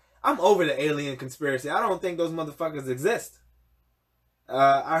I'm over the alien conspiracy. I don't think those motherfuckers exist.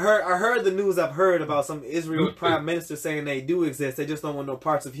 I heard the news I've heard about some Israel prime minister saying they do exist. They just don't want no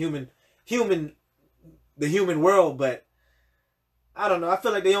parts of the human world. But I don't know. I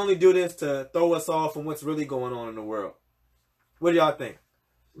feel like they only do this to throw us off from what's really going on in the world. What do y'all think?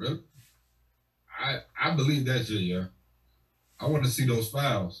 Really? I believe that shit, yeah. I want to see those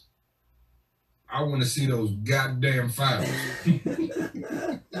files. I want to see those goddamn files.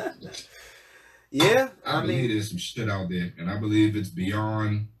 Yeah, I believe there's some shit out there, and I believe it's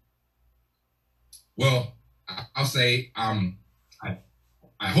beyond. Well, I'll say I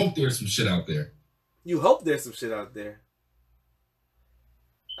hope there's some shit out there. You hope there's some shit out there.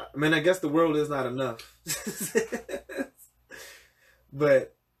 I mean, I guess the world is not enough.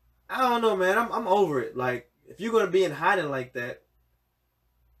 But I don't know, man. I'm over it. Like, if you're gonna be in hiding like that.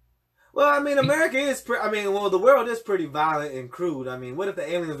 Well, I mean, America is. The world is pretty violent and crude. I mean, what if the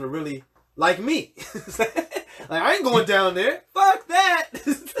aliens were really like me? Like, I ain't going down there. Fuck that.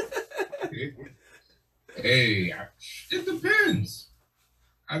 Hey, it depends.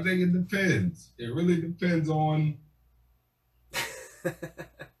 I think it depends. It really depends on.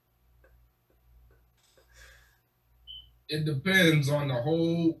 It depends on the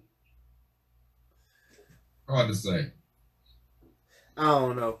whole. Hard to say. I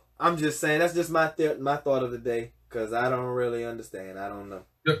don't know. I'm just saying that's just my thought of the day because I don't really understand. I don't know.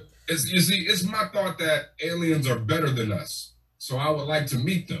 It's my thought that aliens are better than us. So I would like to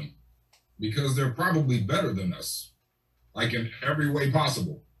meet them because they're probably better than us, like in every way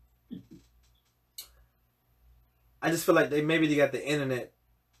possible. I just feel like they got the internet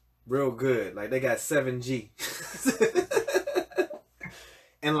real good. Like they got 7G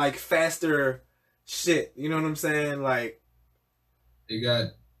and like faster shit. You know what I'm saying? Like they got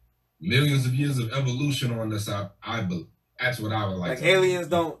millions of years of evolution on this. I believe that's what I would like. Like aliens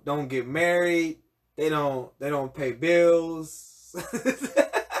don't get married. They don't pay bills.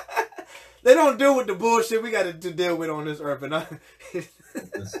 They don't deal with the bullshit we got to deal with on this earth. And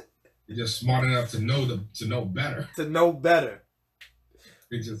they're just smart enough to know better. To know better.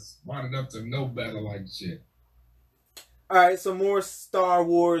 They're just smart enough to know better, like shit. All right, some more Star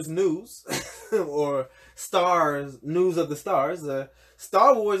Wars news, or news of the stars.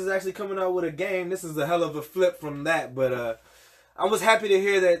 Star Wars is actually coming out with a game. This is a hell of a flip from that, but I was happy to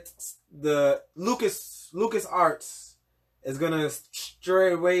hear that the Lucas Arts is gonna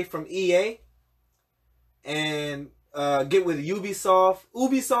stray away from EA and get with Ubisoft.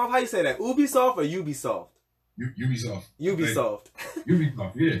 Ubisoft, how you say that? Ubisoft or Ubisoft? Ubisoft. Ubisoft.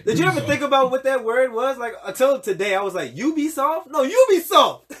 Ubisoft, yeah. Did you ever think about what that word was? Like, until today, I was like, Ubisoft? No,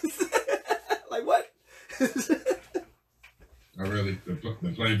 Ubisoft! Like, what? I really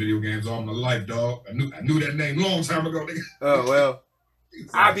been playing video games all my life, dog. I knew that name a long time ago. Oh, well.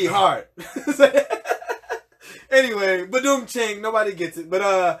 I be hard. Anyway, badoom ching, nobody gets it. But,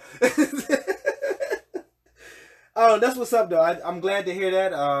 oh, that's what's up, though. I'm glad to hear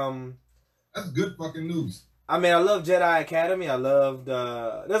that. That's good fucking news. I mean, I love Jedi Academy. I loved.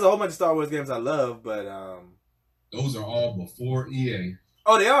 There's a whole bunch of Star Wars games I love, but Those are all before EA.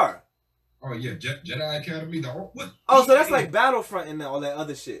 oh, they are. Oh yeah, Jedi Academy. What? Oh, so EA? that's like Battlefront and all that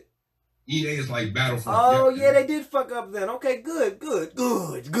other shit. EA is like Battlefront. Oh yeah, they did fuck up then. Okay, good.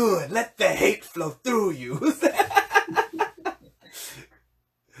 Let the hate flow through you.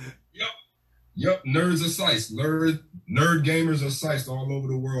 Yep. Nerds are siced. Nerd gamers are siced all over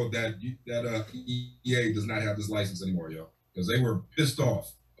the world that EA does not have this license anymore, yo. Because they were pissed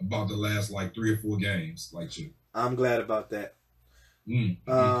off about the last like 3 or 4 games, like shit. I'm glad about that.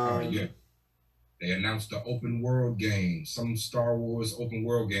 Yeah. They announced the open world game, some Star Wars open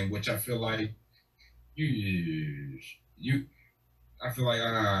world game, which I feel like I feel like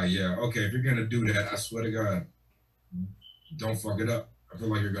yeah, okay, if you're gonna do that, I swear to God, don't fuck it up. I feel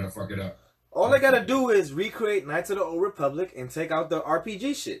like you're gonna fuck it up. All they gotta do is recreate Knights of the Old Republic and take out the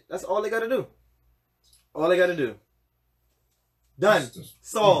RPG shit. That's all they gotta do. All they gotta do. Done.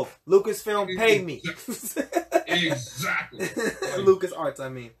 Solve. Lucasfilm, pay me. Exactly. Lucas Arts, I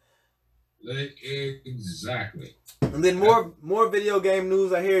mean. Exactly. And then more video game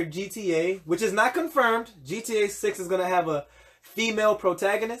news. I hear GTA, which is not confirmed. GTA 6 is gonna have a female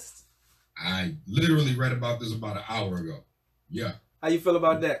protagonist. I literally read about this about an hour ago. Yeah. How you feel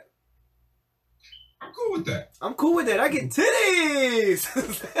about that? I'm cool with that. I'm cool with that. I get titties.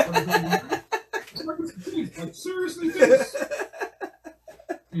 Like, seriously,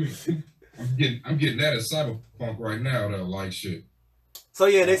 I'm getting that at Cyberpunk right now. Though, like shit. So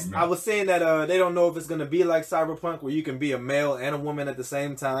yeah, I was saying that they don't know if it's gonna be like Cyberpunk, where you can be a male and a woman at the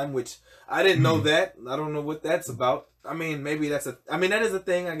same time. Which I didn't know that. I don't know what that's about. I mean, maybe that is a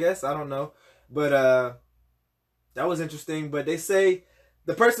thing. I guess I don't know, but that was interesting. But they say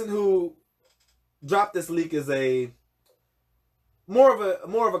the person who dropped this leak is a more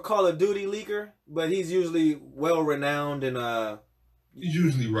of a Call of Duty leaker, but he's usually well renowned and he's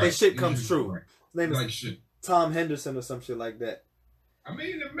usually right. His shit comes true. Right. His name like is shit. Tom Henderson or some shit like that. I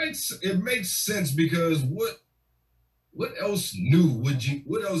mean, it makes sense because what else new would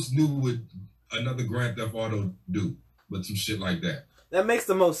another Grand Theft Auto do but some shit like that? That makes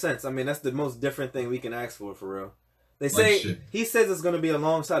the most sense. I mean, that's the most different thing we can ask for real. They say like he says it's going to be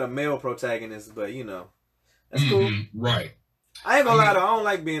alongside a male protagonist, but you know, that's cool. Right. I ain't gonna lie though, I don't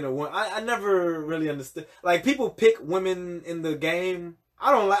like being a woman. I never really understood. Like, people pick women in the game.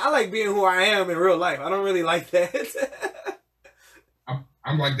 I like being who I am in real life. I don't really like that.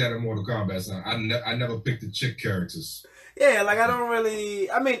 I'm like that in Mortal Kombat, son. I never picked the chick characters. Yeah, like I don't really.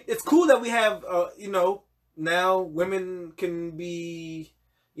 I mean, it's cool that we have, now women can be,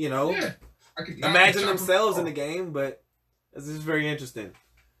 imagine themselves in the game, but this is very interesting.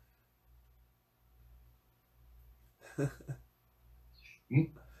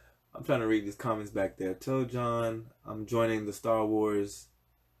 I'm trying to read these comments back there. Tell John I'm joining the Star Wars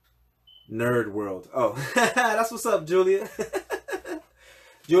nerd world. Oh, that's what's up, Julia.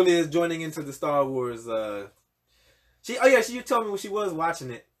 Julia is joining into the Star Wars. She told me when she was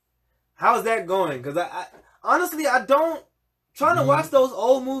watching it. How's that going? Because I honestly, I don't. Trying to watch those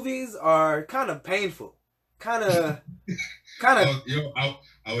old movies are kind of painful. Kind of. Yo, I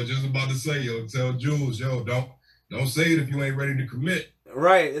was just about to say, tell Jules, don't say it if you ain't ready to commit.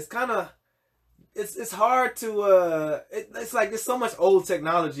 Right. It's kind of. It's hard to. It's like there's so much old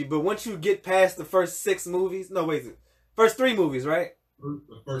technology, but once you get past the first 6 movies, first 3 movies, right?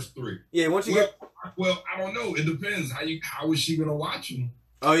 The first 3. Yeah. Once you Well, I don't know. It depends. How is she gonna watch them?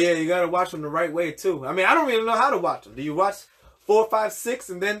 Oh yeah, you gotta watch them the right way too. I mean, I don't really know how to watch them. Do you watch 4, 5, 6,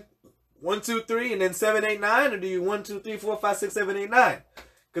 and then 1, 2, 3, and then 7, 8, 9, or do you 1, 2, 3, 4, 5, 6, 7, 8, 9?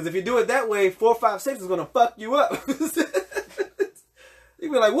 Because if you do it that way, 4, 5, 6 is gonna fuck you up.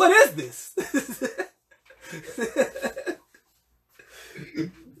 You be like, what is this?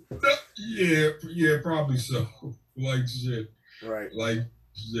 Yeah, probably so. Like shit. Right. Like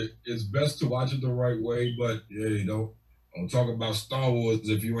shit. It's best to watch it the right way, but yeah, don't talk about Star Wars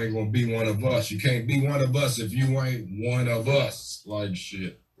if you ain't gonna be one of us. You can't be one of us if you ain't one of us. Like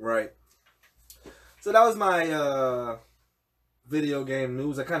shit. Right. So that was my video game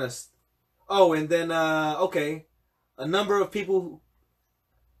news. I kind of. Oh, and then okay, a number of people.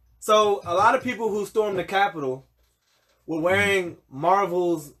 So a lot of people who stormed the Capitol were wearing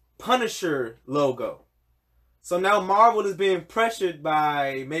Marvel's Punisher logo. So now Marvel is being pressured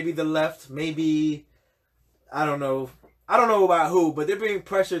by maybe the left, maybe I don't know about who, but they're being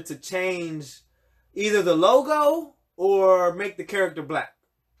pressured to change either the logo or make the character black.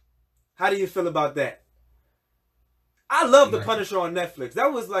 How do you feel about that? I love the Punisher on Netflix.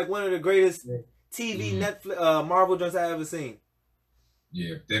 That was like one of the greatest TV Netflix Marvel joints I ever seen.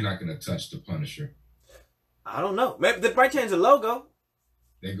 Yeah, they're not gonna touch the Punisher. I don't know. Maybe they might change the logo.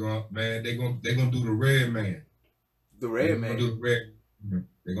 They going man. They gonna do the Red Man. The Red Man.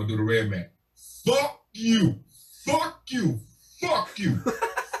 They're gonna do the Red Man. Fuck you. Fuck you. Fuck you.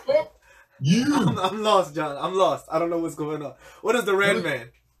 Fuck you. I'm lost, John. I'm lost. I don't know what's going on. What is the Red Man?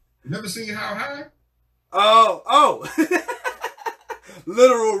 Never seen How High? Oh.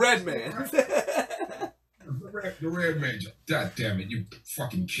 Literal Red Man. The Red Man. God damn it, you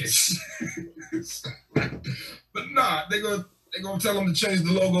fucking kiss. But nah, they're gonna tell them to change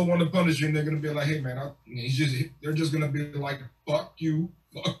the logo on the Punisher, and they're gonna be like, hey man, they're just gonna be like, fuck you,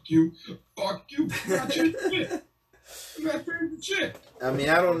 fuck you, fuck you. Not your shit. Not your shit. I mean,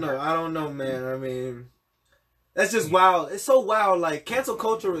 I don't know, man. I mean, that's just wild. It's so wild. Like, cancel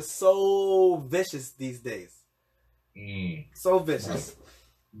culture is so vicious these days. So vicious.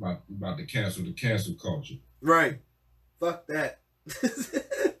 About to cancel the cancel culture. Right. Fuck that.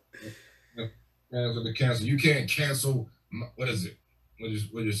 Cancel the cancel. You can't cancel. What is it?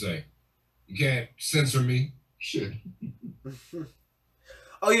 What you say? You can't censor me. Shit.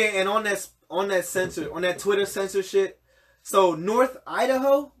 Oh yeah, and on that Twitter censor shit. So North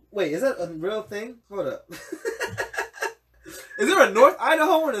Idaho. Wait, is that a real thing? Hold up. Is there a North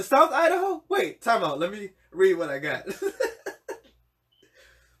Idaho and a South Idaho? Wait, time out. Let me read what I got.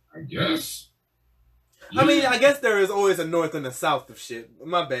 I guess. I mean, I guess there is always a north and a south of shit.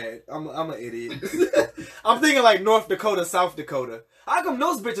 My bad. I'm an idiot. I'm thinking like North Dakota, South Dakota. How come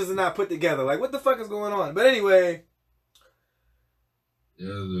those bitches are not put together? Like, what the fuck is going on? But anyway. Yeah,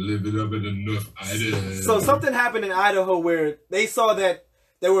 they're living up in the North Idaho. So something happened in Idaho where they saw that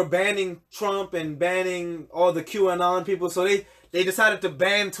they were banning Trump and banning all the QAnon people. So they decided to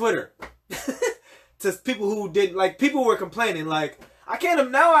ban Twitter. To people who didn't, like, people were complaining, like, I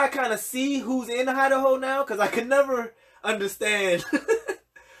kind of see who's in Idaho now, because I could never understand.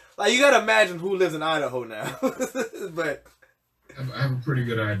 Like, you gotta imagine who lives in Idaho now. But I have a pretty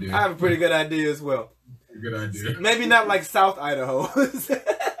good idea. I have a pretty good idea as well. Good idea. Maybe not like South Idaho.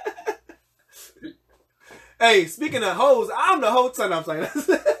 Hey, speaking of hoes, I'm the hoe son. I'm saying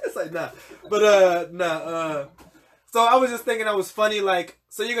it's like nah, but nah. So I was just thinking that was funny. Like,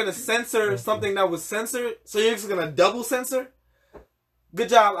 so you're gonna censor something that was censored? So you're just gonna double censor? Good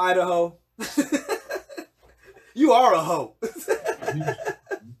job, Idaho. You are a hoe.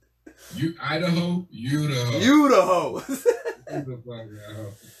 You Idaho, you the hoe. You the hoe. You the fucking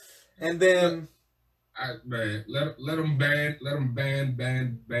hoe. And then, man, let them ban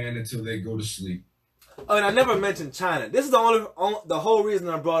until they go to sleep. Oh, and I never mentioned China. This is the whole reason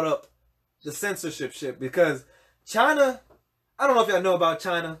I brought up the censorship shit, because China, I don't know if y'all know about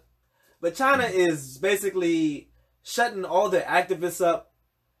China, but China is basically shutting all their activists up,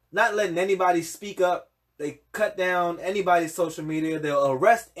 not letting anybody speak up. They cut down anybody's social media. They'll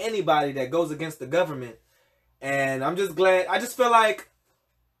arrest anybody that goes against the government. And I'm just glad. I just feel like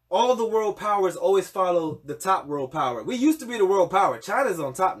all the world powers always follow the top world power. We used to be the world power. China's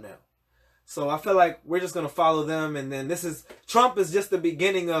on top now. So I feel like we're just going to follow them. And then Trump is just the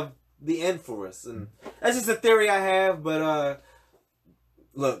beginning of the end for us. And that's just a theory I have. But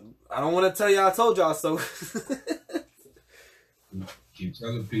look, I don't want to tell y'all I told y'all so. Keep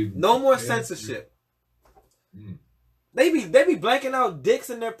telling people. No more censorship. They be blanking out dicks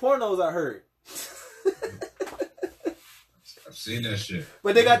in their pornos, I heard. I've seen that shit.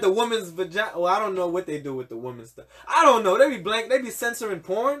 But they got the woman's vagina. Well, I don't know what they do with the woman's stuff. I don't know. They be censoring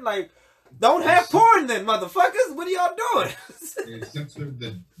porn. Like, don't have porn then, motherfuckers. What are y'all doing? They censor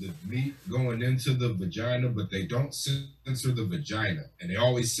the meat going into the vagina, but they don't censor the vagina. And they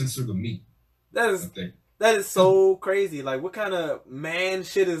always censor the meat. That is so crazy. Like, what kind of man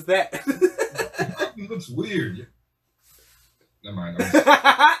shit is that? It looks weird. Never mind.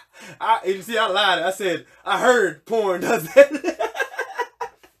 You see, I lied. I said, I heard porn does that.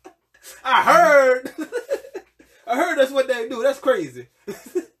 I heard that's what they do. That's crazy.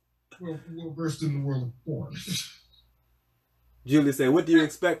 Well versed in the world of porn. Julie said, what do you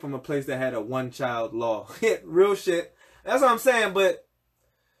expect from a place that had a one-child law? Real shit. That's what I'm saying, but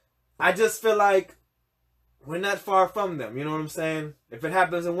I just feel like we're not far from them. You know what I'm saying? If it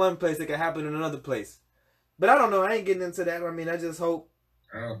happens in one place, it can happen in another place. But I don't know. I ain't getting into that. I mean, I just hope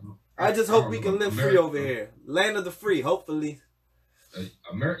we can live free over here. Land of the free, hopefully.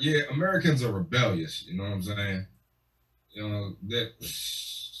 Americans are rebellious. You know what I'm saying? You know, that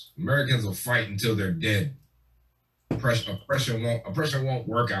Americans will fight until they're dead. Oppression won't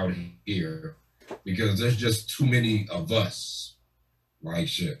work out here because there's just too many of us. Like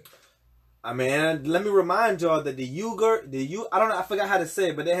shit. I mean, let me remind y'all that I forgot how to say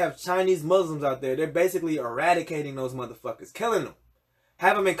it, but they have Chinese Muslims out there. They're basically eradicating those motherfuckers, killing them.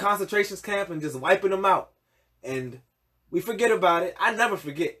 have them in concentration camp and just wiping them out. And we forget about it. I never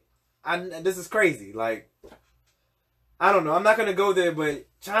forget. This is crazy. Like, I don't know. I'm not going to go there, but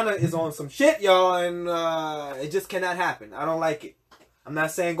China is on some shit, y'all, and it just cannot happen. I don't like it. I'm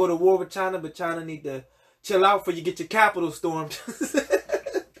not saying go to war with China, but China need to chill out before you get your capital stormed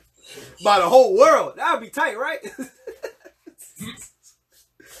by the whole world. That would be tight, right?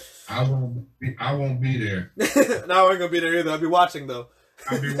 I won't be there. No, I ain't gonna be there either. I'll be watching though.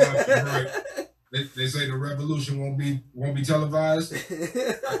 I'll be watching. Right. They say the revolution won't be televised.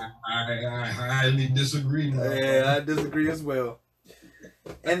 I highly disagree. Yeah, I disagree as well.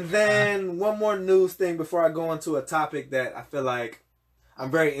 And then one more news thing before I go into a topic that I feel like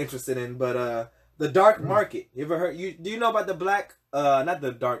I'm very interested in, but the dark market. You ever heard? Do you know about the dark web?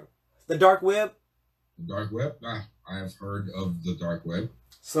 The dark web? I have heard of the dark web.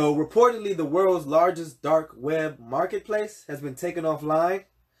 So reportedly, the world's largest dark web marketplace has been taken offline.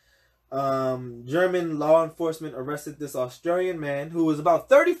 German law enforcement arrested this Australian man who was about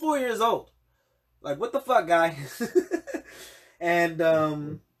 34 years old. Like, what the fuck, guy?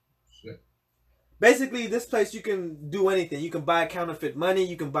 And basically, this place you can do anything. You can buy counterfeit money.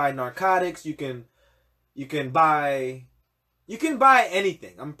 You can buy narcotics. You can buy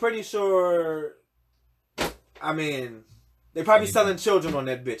anything. I'm pretty sure. I mean, they probably selling children on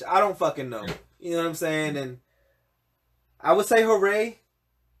that bitch. I don't fucking know. You know what I'm saying? And I would say hooray.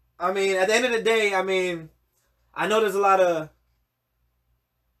 I mean, at the end of the day, I mean, I know there's a lot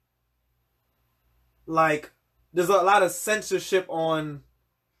of censorship on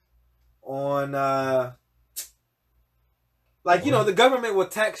like, you know, the government will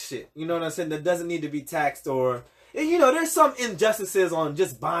tax shit, you know what I'm saying, that doesn't need to be taxed, or, you know, there's some injustices on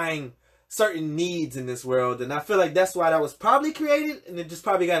just buying certain needs in this world, and I feel like that's why that was probably created, and it just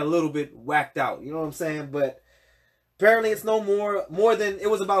probably got a little bit whacked out, you know what I'm saying, but apparently it's no more than, it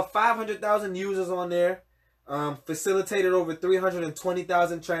was about 500,000 users on there, facilitated over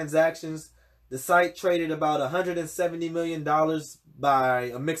 320,000 transactions. The site traded about $170 million by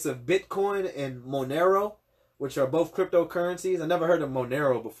a mix of Bitcoin and Monero, which are both cryptocurrencies. I never heard of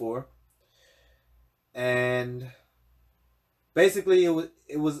Monero before. And basically it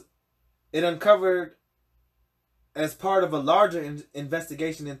uncovered as part of a larger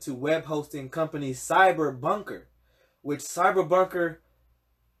investigation into web hosting company Cyberbunker, which Cyberbunker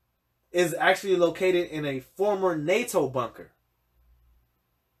is actually located in a former NATO bunker.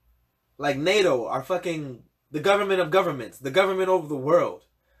 Like NATO, the government of governments, the government over the world.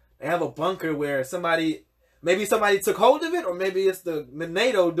 They have a bunker where maybe somebody took hold of it, or maybe it's the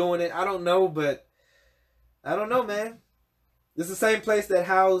NATO doing it. I don't know, but I don't know, man. This is the same place that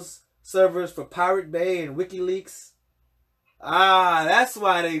housed servers for Pirate Bay and WikiLeaks. That's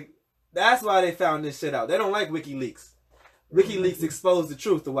why they found this shit out. They don't like WikiLeaks. WikiLeaks exposed the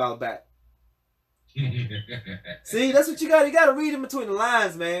truth a while back. See, that's what you got. You got to read in between the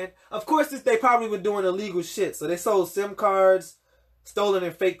lines, man. Of course, they probably were doing illegal shit. So they sold SIM cards, stolen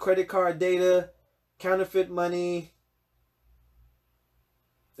and fake credit card data, counterfeit money,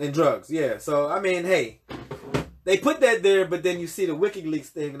 and drugs. Yeah. So I mean, hey, they put that there, but then you see the WikiLeaks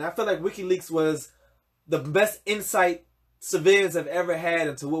thing, and I feel like WikiLeaks was the best insight civilians have ever had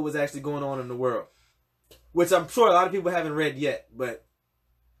into what was actually going on in the world, which I'm sure a lot of people haven't read yet. But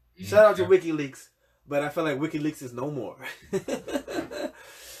shout out to WikiLeaks. But I feel like WikiLeaks is no more. They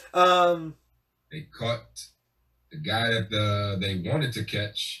caught the guy that they wanted to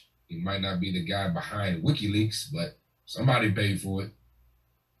catch. He might not be the guy behind WikiLeaks, but somebody paid for it.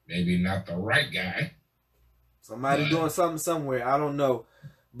 Maybe not the right guy. Somebody doing something somewhere. I don't know.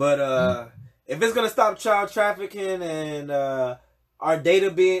 But if it's going to stop child trafficking and our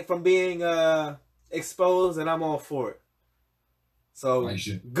data being exposed, then I'm all for it. So,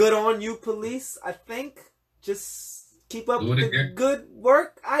 good on you, police, I think. Just keep up the good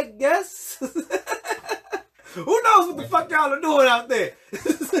work, I guess. Who knows what the fuck y'all are doing out there?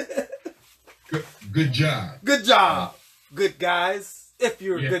 Good job. Good job. Good guys. If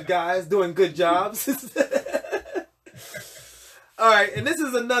you're good guys doing good jobs. Alright, and this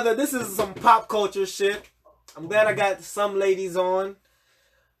is some pop culture shit. I'm glad I got some ladies on.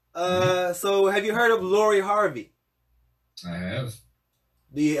 So, have you heard of Lori Harvey? I have.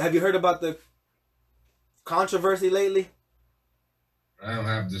 Have you heard about the controversy lately? I don't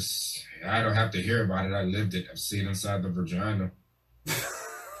have to hear about it. I lived it. I've seen inside the vagina.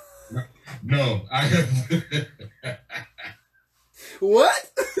 No, I have.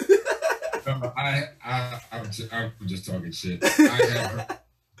 What? No, I'm just talking shit.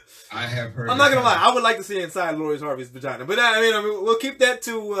 I have heard. I'm not gonna lie. I would like to see inside Lori Harvey's vagina, but I mean, we'll keep that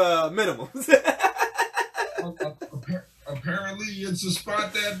to minimum. Apparently, apparently it's a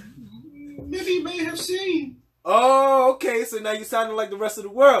spot that many may have seen. Oh, okay. So now you sounding like the rest of the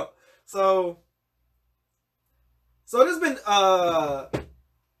world. So there's been I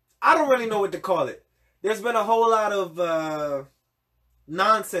don't really know what to call it. There's been a whole lot of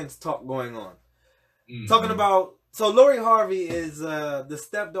nonsense talk going on. Mm-hmm. Talking about, so Lori Harvey is the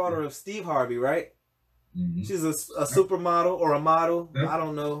stepdaughter of Steve Harvey, right? Mm-hmm. She's a supermodel or a model. I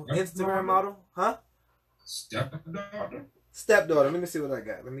don't know. Instagram model? Huh? Stepdaughter? Stepdaughter. Let me see what I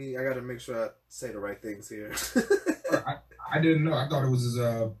got. I got to make sure I say the right things here. I didn't know. I thought it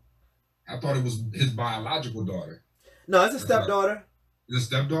was his biological daughter. No, it's a stepdaughter. It's a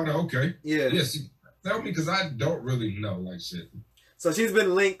stepdaughter? Okay. Yeah. Yes. Tell me, because I don't really know like shit. So she's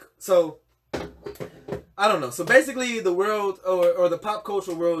been linked. So I don't know. So basically the world or the pop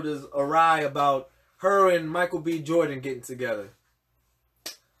culture world is awry about her and Michael B. Jordan getting together.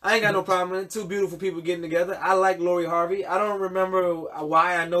 I ain't got no problem with it. Two beautiful people getting together. I like Lori Harvey. I don't remember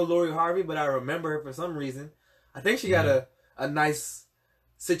why I know Lori Harvey, but I remember her for some reason. I think she got a nice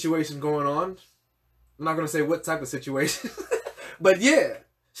situation going on. I'm not going to say what type of situation. But yeah,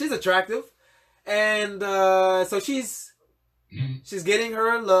 she's attractive. And so she's getting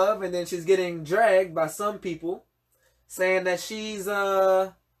her love, and then she's getting dragged by some people saying that she's...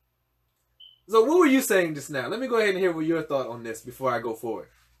 So what were you saying just now? Let me go ahead and hear what your thought on this before I go forward.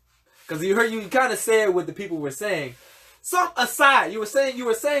 Because you kind of said what the people were saying. Some aside, you were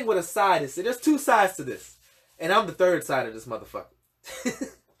saying what a side is. So there's two sides to this, and I'm the third side of this motherfucker.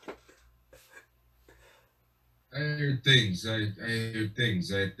 I hear things. I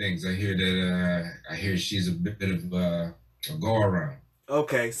hear that. I hear she's a bit of a go around.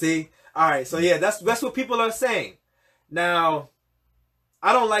 Okay. See. All right. So yeah, that's what people are saying. Now,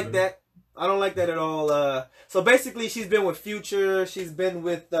 I don't like that. I don't like that at all. So basically, she's been with Future. She's been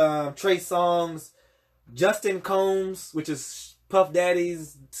with Trey Songz, Justin Combs, which is Puff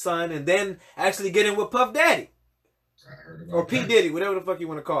Daddy's son, and then actually getting with Puff Daddy. I heard about or P. Diddy, whatever the fuck you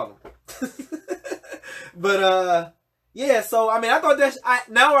want to call him. But yeah. So I mean, I thought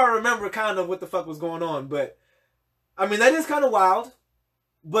now I remember kind of what the fuck was going on. But I mean, that is kind of wild.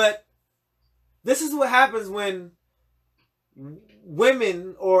 But this is what happens when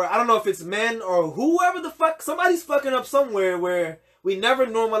women, or I don't know if it's men or whoever the fuck, somebody's fucking up somewhere where we never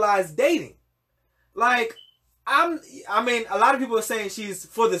normalize dating. Like, I mean, a lot of people are saying she's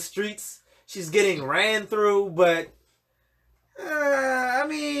for the streets, she's getting ran through, but I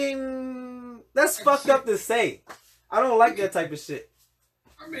mean, that's fucked up to say. I don't like that type of shit.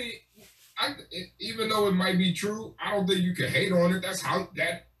 I mean, even though it might be true, I don't think you can hate on it.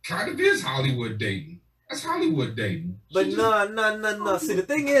 That kind of is Hollywood dating. That's Hollywood dating. But no. See, the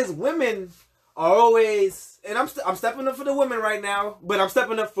thing is, women are always, and I'm stepping up for the women right now, but I'm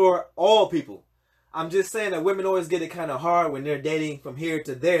stepping up for all people. I'm just saying that women always get it kind of hard when they're dating from here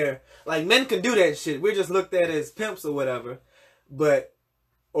to there. Like, men can do that shit. We're just looked at as pimps or whatever.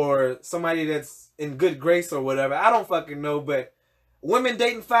 Or somebody that's in good grace or whatever. I don't fucking know, but women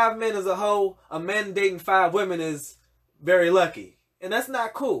dating 5 men is a hoe. A man dating 5 women is very lucky. And that's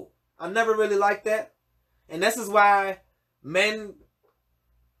not cool. I never really liked that. And this is why men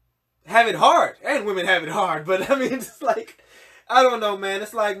have it hard and women have it hard. But I mean, it's like, I don't know, man.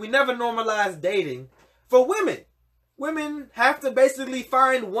 It's like we never normalize dating for women. Women have to basically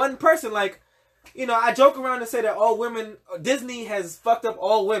find one person. Like, you know, I joke around and say that all women, Disney has fucked up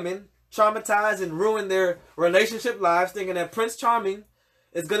all women, traumatized and ruined their relationship lives, thinking that Prince Charming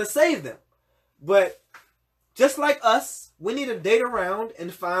is going to save them. But just like us, we need to date around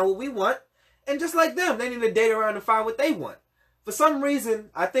and find what we want. And just like them, they need to date around and find what they want. For some reason,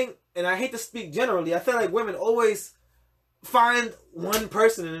 I think, and I hate to speak generally, I feel like women always find one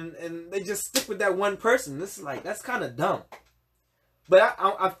person and they just stick with that one person. This is like, that's kind of dumb. But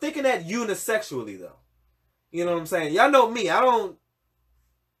I'm thinking that unisexually, though. You know what I'm saying? Y'all know me. I don't...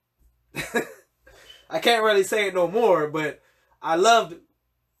 I can't really say it no more, but I loved...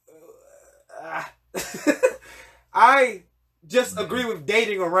 I just agree with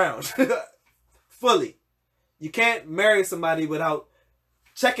dating around. Fully. You can't marry somebody without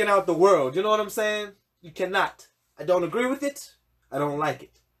checking out the world. You know what I'm saying? You cannot. I don't agree with it. I don't like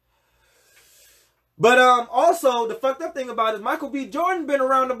it. But also, the fucked up thing about it is Michael B. Jordan been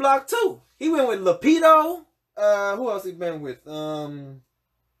around the block too. He went with Lupito. Who else he been with? I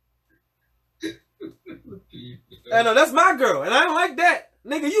know, that's my girl. And I don't like that.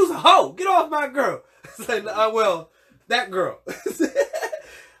 Nigga, you's a hoe. Get off my girl. It's like, well, that girl.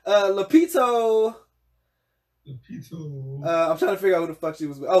 Lupito. I'm trying to figure out who the fuck she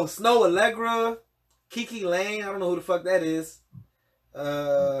was with. Oh, Snow Allegra, Kiki Lane. I don't know who the fuck that is.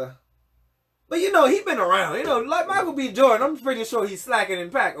 But you know, he been around. You know, like Michael B. Jordan, I'm pretty sure he's slacking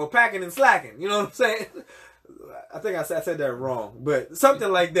and packing and slacking. You know what I'm saying? I think I said that wrong, but something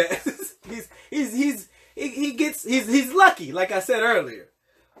like that. he's lucky, like I said earlier.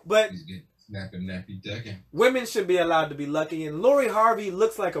 But he's getting snapping nappy decking. Women should be allowed to be lucky, and Lori Harvey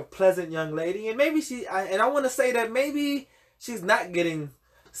looks like a pleasant young lady, and maybe I want to say that maybe she's not getting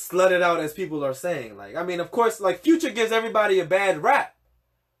slutted out as people are saying. Like, I mean, of course, like Future gives everybody a bad rap,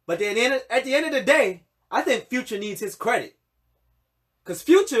 but then at the end of the day, I think Future needs his credit, because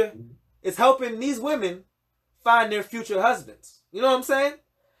Future is helping these women find their future husbands. You know what I'm saying?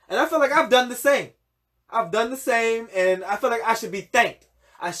 And I feel like I've done the same. And I feel like I should be thanked.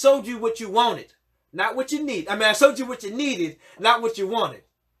 I showed you what you wanted, not what you need. I mean, I showed you what you needed, not what you wanted.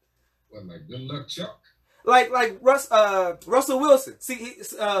 Well, like, good luck, Chuck. Like Russell Wilson. See,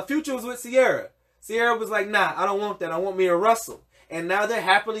 Future was with Sierra. Sierra was like, nah, I don't want that. I want me a Russell. And now they're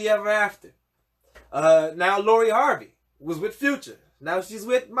happily ever after. Now Lori Harvey was with Future. Now she's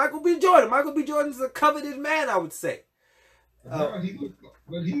with Michael B. Jordan. Michael B. Jordan's a coveted man, I would say. He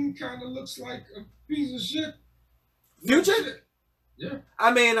kind of looks like a piece of shit. Future? Yeah.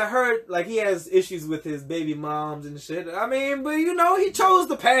 I mean, I heard like he has issues with his baby moms and shit. I mean, but you know, he chose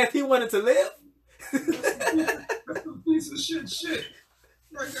the path he wanted to live. That's a piece of shit.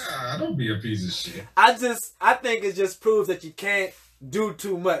 Like, don't be a piece of shit. I think it just proves that you can't do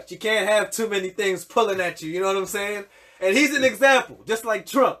too much. You can't have too many things pulling at you. You know what I'm saying? And he's an example, just like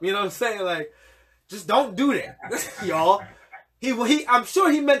Trump. You know what I'm saying? Like, just don't do that, y'all. I'm sure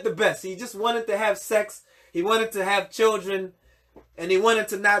he meant the best. He just wanted to have sex. He wanted to have children, and he wanted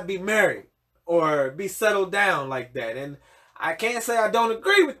to not be married or be settled down like that. And I can't say I don't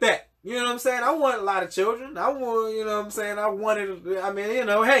agree with that. You know what I'm saying? I want a lot of children. I want, you know what I'm saying?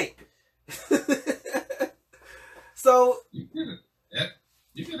 Hey. So you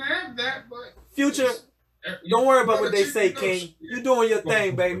can have that, but Future, don't worry about what they say, King. You doing your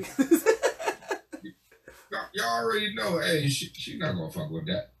thing, baby. Y'all already know, hey, she not gonna fuck with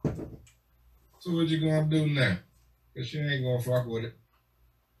that. So what you gonna do now? Cause she ain't gonna fuck with it.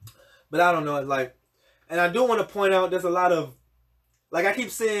 But I don't know, like, and I do want to point out there's a lot of, like, I keep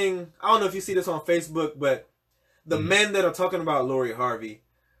seeing, I don't know if you see this on Facebook, but the men that are talking about Lori Harvey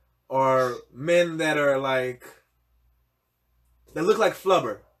are men that are like, that look like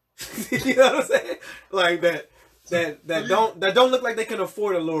flubber. You know what I'm saying? Like that don't look like they can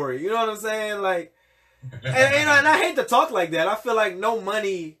afford a Lori. You know what I'm saying? Like, and I hate to talk like that. I feel like no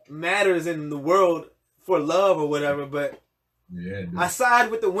money matters in the world for love or whatever, but yeah, I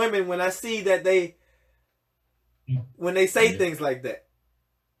side with the women when I see that when they say things like that.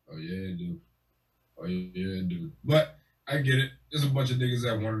 Oh yeah, dude. But I get it. There's a bunch of niggas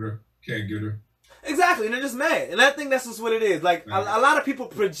that wanted her, can't get her. Exactly, and they're just mad. And I think that's just what it is. Like, a lot of people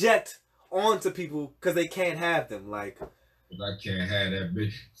project onto people because they can't have them. Like, if I can't have that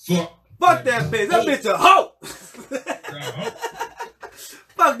bitch, fuck that bitch. That bitch a hoe.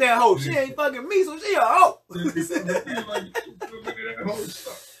 Fuck that hoe. She ain't fucking me, so she a hoe.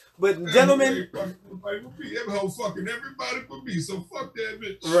 But gentlemen, that hoe fucking everybody but me, so fuck that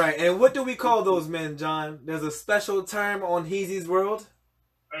bitch. Right, and what do we call those men, John? There's a special term on Heezy's world.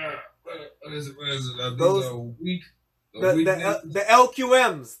 What is it? Those are weak. The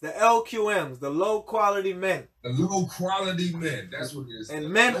LQMs, the low quality men. The low quality men. That's what it is. And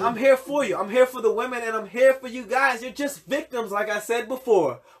men, I'm here for you. I'm here for the women, and I'm here for you guys. You're just victims, like I said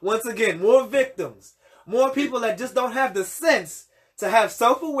before. Once again, more victims, more people that just don't have the sense to have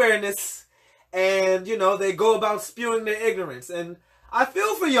self-awareness, and you know they go about spewing their ignorance. And I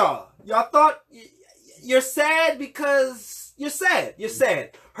feel for y'all. Y'all thought you're sad because you're sad. You're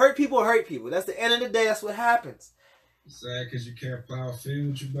sad. Hurt people hurt people. That's the end of the day. That's what happens. Sad because you can't plow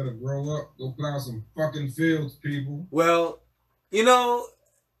fields. You better grow up. Go plow some fucking fields, people. Well, you know,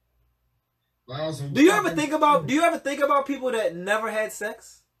 do you ever think about people that never had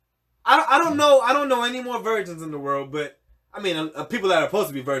sex? I don't know any more virgins in the world, but I mean, people that are supposed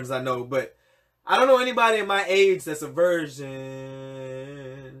to be virgins, I know, but I don't know anybody in my age that's a virgin.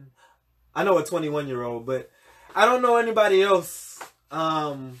 I know a 21-year-old, but I don't know anybody else.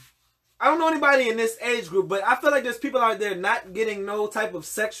 I don't know anybody in this age group, but I feel like there's people out there not getting no type of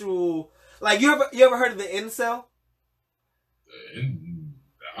sexual. Like, you ever heard of the incel?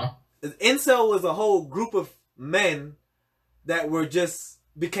 The incel was a whole group of men that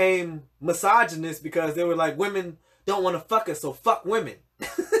became misogynist because they were like, women don't want to fuck us, so fuck women.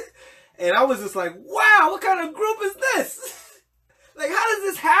 And I was just like, wow, what kind of group is this? Like, how does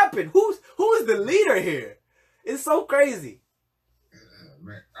this happen? Who is the leader here? It's so crazy.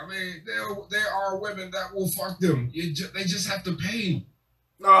 Man. I mean, there are women that will fuck them. They just have to pay.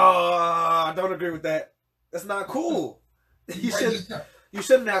 Oh, I don't agree with that. That's not cool. You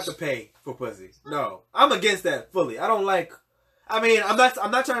shouldn't have to pay for pussy. No, I'm against that fully. I don't like. I mean, I'm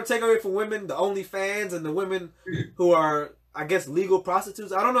not trying to take away from women, the OnlyFans and the women who are, I guess, legal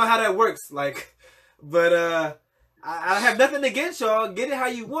prostitutes. I don't know how that works. Like, but I have nothing against y'all. Get it how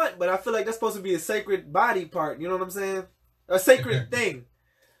you want, but I feel like that's supposed to be a sacred body part. You know what I'm saying? A sacred thing.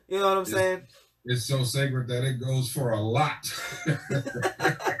 You know what I'm saying? It's so sacred that it goes for a lot.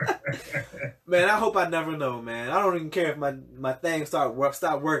 Man, I hope I never know, man. I don't even care if my thing stop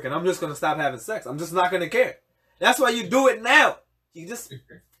working. I'm just gonna stop having sex. I'm just not gonna care. That's why you do it now. You just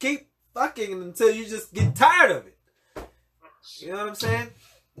keep fucking until you just get tired of it. You know what I'm saying?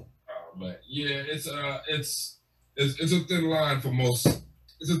 But yeah, it's a thin line for most.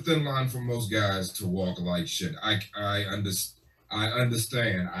 It's a thin line for most guys to walk like shit. I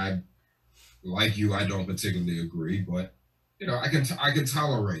understand. I like you. I don't particularly agree, but you know, I can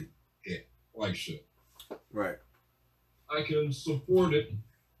tolerate it like shit. Right. I can support it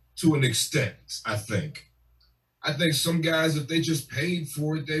to an extent. I think some guys, if they just paid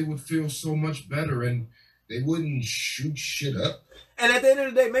for it, they would feel so much better and they wouldn't shoot shit up. And at the end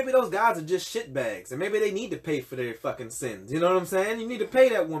of the day, maybe those guys are just shitbags, and maybe they need to pay for their fucking sins. You know what I'm saying? You need to pay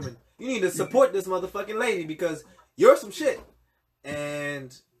that woman. You need to support this motherfucking lady because you're some shit.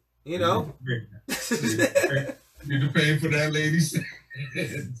 And, you know. You need to pay for that lady's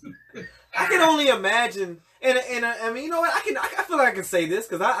sins. I can only imagine, and I mean, you know what? I feel like I can say this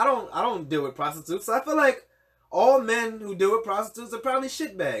because I don't deal with prostitutes. So I feel like all men who deal with prostitutes are probably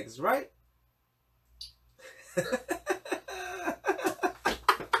shitbags, right?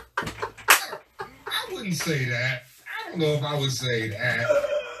 I wouldn't say that. I don't know if I would say that.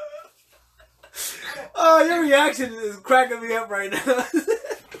 Oh, your reaction is cracking me up right now.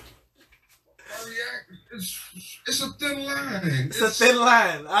 It's a thin line. It's a thin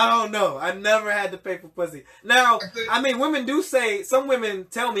line. I don't know. I never had to pay for pussy. Now, I mean, women do say, some women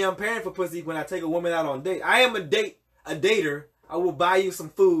tell me I'm paying for pussy when I take a woman out on a date. I am a dater. I will buy you some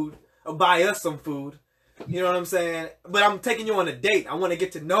food or buy us some food. You know what I'm saying? But I'm taking you on a date. I want to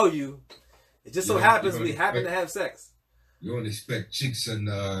get to know you. It just so happens we happen to have sex. You don't expect chicks in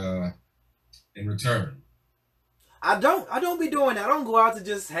return. I don't be doing that. I don't go out to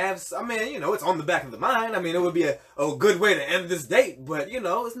just have, I mean, you know, it's on the back of the mind. I mean, it would be a good way to end this date, but you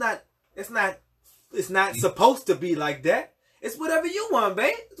know, it's not supposed to be like that. It's whatever you want,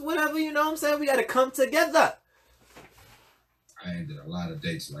 babe. It's whatever, you know what I'm saying? We got to come together. I ended a lot of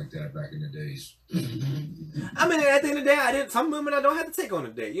dates like that back in the days. I mean, at the end of the day, some women I don't have to take on a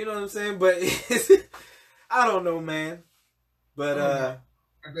date. You know what I'm saying? But I don't know, man. But I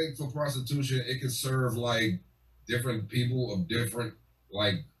think for prostitution, it can serve like different people of different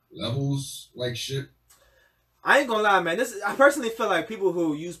like levels, like shit. I ain't gonna lie, man. I personally feel like people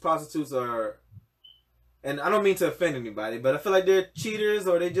who use prostitutes are, and I don't mean to offend anybody, but I feel like they're cheaters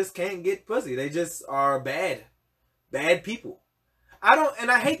or they just can't get pussy. They just are bad people.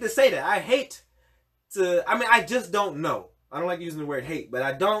 I hate to say that. I just don't know. I don't like using the word hate, but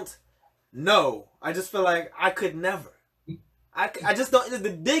I don't know. I just feel like I could never. I just don't, the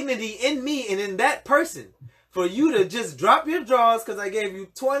dignity in me and in that person for you to just drop your drawers because I gave you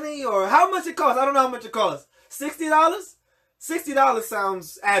 20 or how much it costs. I don't know how much it costs. $60? $60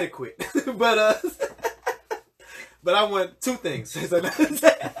 sounds adequate. but I want two things. but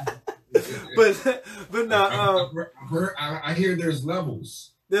no. I hear there's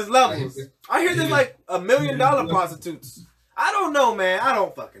levels. There's levels. I hear there's like $1 million prostitutes. I don't know, man. I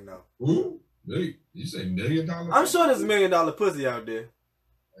don't fucking know. Ooh, you say $1 million? I'm sure there's $1 million pussy out there.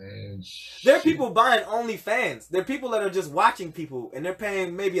 Man, there are people buying OnlyFans. There are people that are just watching people and they're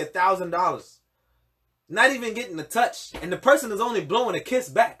paying maybe $1,000. Not even getting a touch. And the person is only blowing a kiss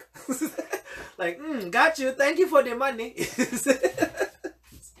back. Like, got you. Thank you for the money.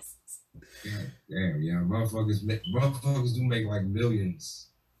 Damn, yeah. Motherfuckers do make like millions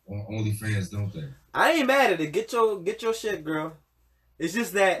on OnlyFans, don't they? I ain't mad at it. Get your shit, girl. It's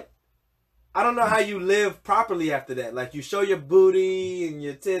just that I don't know how you live properly after that. Like, you show your booty and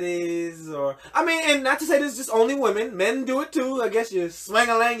your titties, or I mean, and not to say this is just only women. Men do it too. I guess you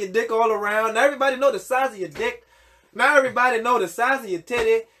swing-a-lang your dick all around. Not everybody know the size of your dick. Not everybody know the size of your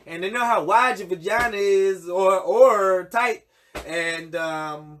titty, and they know how wide your vagina is, or tight. And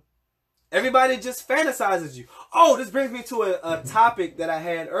everybody just fantasizes you. Oh, this brings me to a topic that I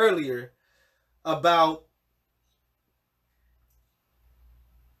had earlier about.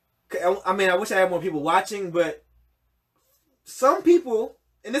 I mean, I wish I had more people watching, but some people,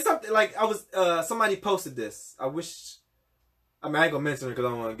 and it's something like somebody posted this. I ain't gonna mention her because I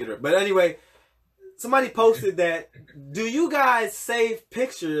don't want to get her. But anyway, somebody posted that. Do you guys save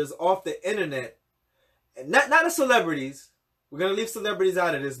pictures off the internet? Not of celebrities. We're gonna leave celebrities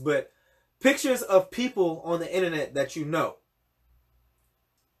out of this, but pictures of people on the internet that you know.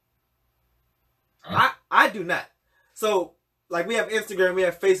 I do not. So, like, we have Instagram, we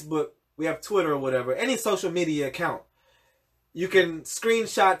have Facebook, we have Twitter or whatever. Any social media account, you can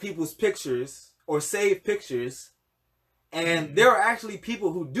screenshot people's pictures or save pictures, and there are actually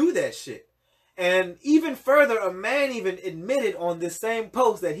people who do that shit. And even further, a man even admitted on this same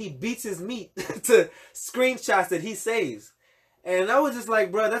post that he beats his meat to screenshots that he saves. And I was just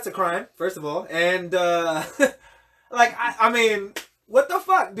like, bro, that's a crime, first of all. And, like, I mean, what the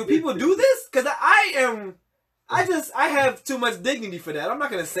fuck? Do people do this? Because I have too much dignity for that. I'm not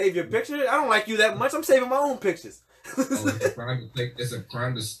going to save your picture. I don't like you that much. I'm saving my own pictures. It's a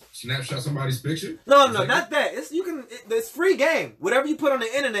crime to snapshot somebody's picture? No, not that. It's free game. Whatever you put on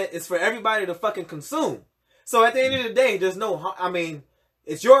the internet is for everybody to fucking consume. So at the end of the day, there's no, I mean,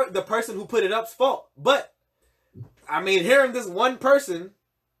 it's the person who put it up's fault. But, I mean, hearing this one person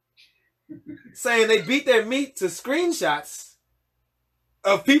saying they beat their meat to screenshots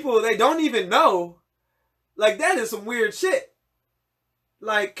of people they don't even know, like, that is some weird shit.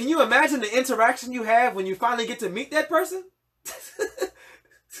 Like, can you imagine the interaction you have when you finally get to meet that person? It's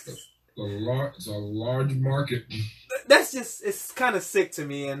a large market. That's just, it's kind of sick to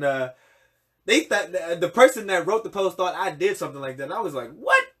me. And they thought, the person that wrote the post thought I did something like that. And I was like,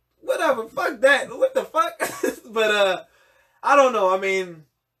 what? Whatever, fuck that. What the fuck? But I don't know. I mean,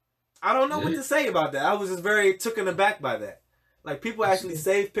 I don't know what to say about that. I was just very taken aback by that. Like, people actually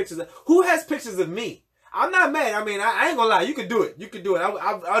save pictures. Who has pictures of me? I'm not mad. I mean, I ain't gonna lie. You could do it. You could do it.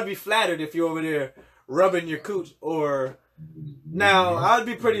 I'd be flattered if you're over there rubbing your cooch. Or now, I'd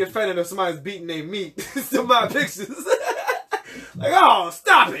be pretty offended if somebody's beating their meat to my pictures. Like, oh,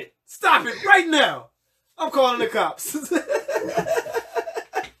 stop it. Stop it right now. I'm calling the cops.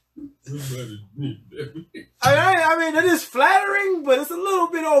 I mean, it is flattering, but it's a little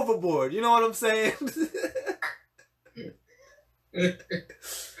bit overboard. You know what I'm saying? That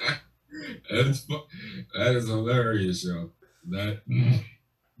is hilarious, yo.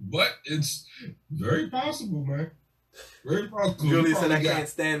 But it's very possible, man. Very possible. Julie said I can't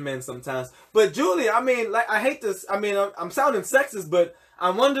stand men sometimes. But Julie, I mean, like, I hate this. I mean, I'm sounding sexist, but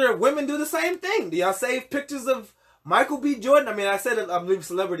I wonder if women do the same thing. Do y'all save pictures of Michael B. Jordan? I mean, I said I'm leaving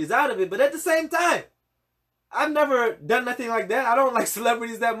celebrities out of it, but at the same time, I've never done nothing like that. I don't like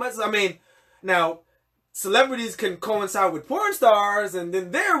celebrities that much. I mean, now, celebrities can coincide with porn stars, and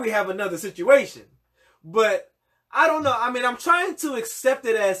then there we have another situation. But I don't know. I mean, I'm trying to accept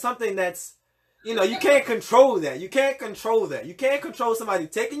it as something that's, you know, you can't control that. You can't control that. You can't control somebody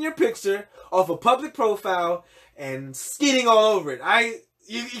taking your picture off a public profile and skeeting all over it.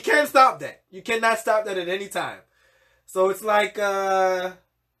 You can't stop that. You cannot stop that at any time. So it's like happens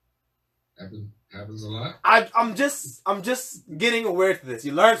a lot. I'm just getting aware to this.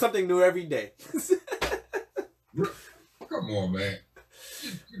 You learn something new every day. Come on, man.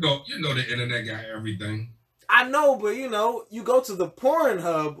 You know the internet got everything. I know, but you know, you go to the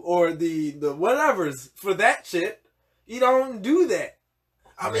Pornhub or the whatevers for that shit. You don't do that.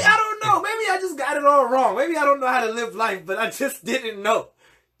 I mean, I don't know. Maybe I just got it all wrong. Maybe I don't know how to live life, but I just didn't know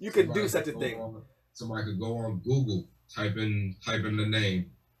you could do such a thing. Somebody could go on Google, type in the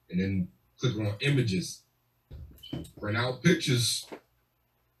name, and then click on images, print out pictures.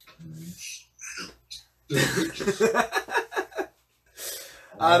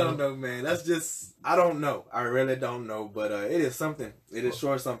 I don't know, man. That's just, I don't know. I really don't know, but it is something. It is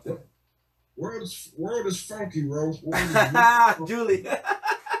sure something. World is funky, bro. Julie.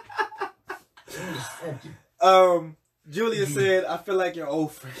 Julia said, I feel like your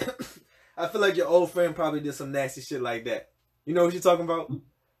old friend. I feel like your old friend probably did some nasty shit like that. You know what you're talking about?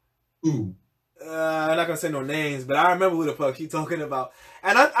 Who? I'm not gonna say no names, but I remember who the fuck she's talking about,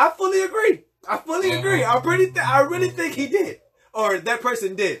 and I fully agree. I fully agree. I really think he did, or that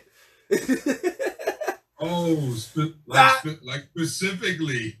person did.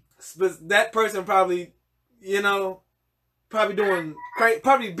 Specifically. That person probably, you know,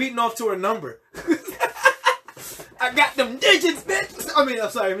 probably beating off to her number. I got them digits, bitch. I mean,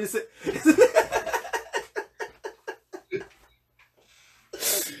 I'm sorry.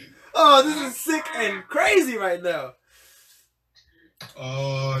 Oh, this is sick and crazy right now.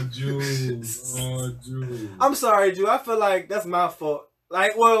 Oh, Jules. I'm sorry, Jules. I feel like that's my fault.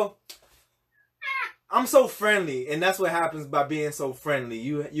 Like, well, I'm so friendly, and that's what happens by being so friendly.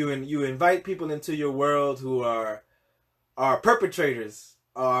 You invite people into your world who are perpetrators,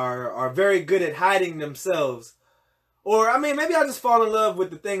 are very good at hiding themselves. Or, I mean, maybe I just fall in love with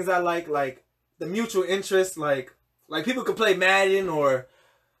the things I like the mutual interest, like people could play Madden or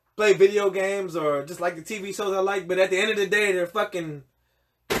play video games or just like the TV shows I like, but at the end of the day, they're fucking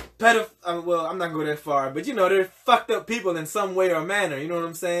well, I'm not going to go that far, but you know, they're fucked up people in some way or manner, you know what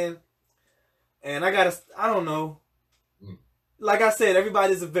I'm saying? And I don't know. Like I said,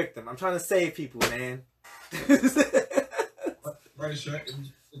 everybody's a victim. I'm trying to save people, man. Quite a shame.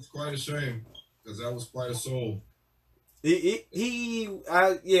 It's quite a shame, because that was quite a soul.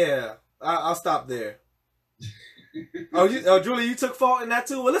 I'll stop there. Julie, you took fault in that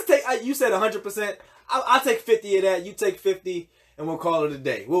too? Well, let's take, you said 100%. I'll take 50 of that. You take 50. And we'll call it a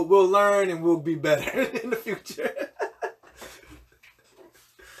day. We'll learn and we'll be better in the future.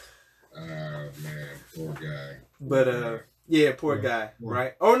 Man, poor guy. But poor guy,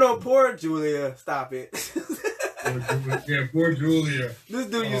 right? Oh no, poor Julia. Stop it. Poor Julia. This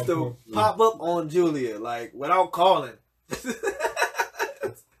dude used to pop up on Julia like without calling,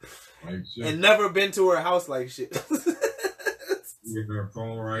 and never been to her house like shit. Get her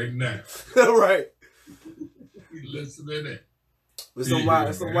phone right now. Right. Listen to that. It's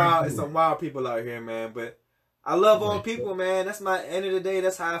some wild people out here, man. But I love all people, man. That's my end of the day.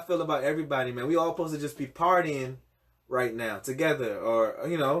 That's how I feel about everybody, man. We all supposed to just be partying right now together, or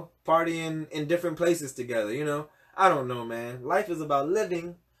you know, partying in different places together. You know, I don't know, man. Life is about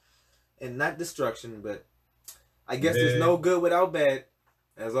living and not destruction. But I guess there's no good without bad,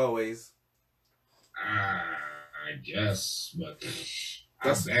 as always. I guess, but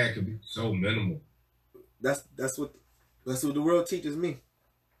how bad could be so minimal. That's what the world teaches me.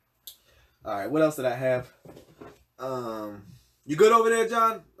 All right, what else did I have? You good over there,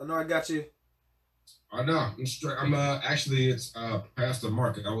 John? I know I got you. I know. I'm straight. I'm actually it's past the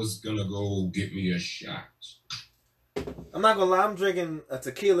market. I was gonna go get me a shot. I'm not gonna lie. I'm drinking a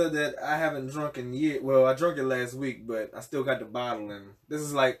tequila that I haven't drunk in years. Well, I drank it last week, but I still got the bottle, and this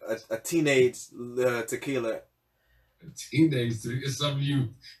is like a teenage tequila. A teenage? It's something you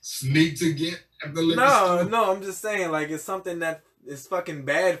sneak to get at the liquor store? No. I'm just saying, like, it's something that is fucking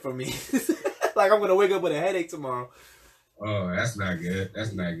bad for me. Like, I'm gonna wake up with a headache tomorrow. Oh, that's not good.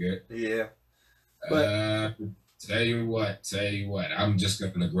 That's not good. Yeah. But tell you what. I'm just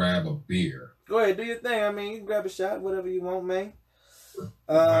gonna grab a beer. Go ahead, do your thing. I mean, you can grab a shot, whatever you want, man.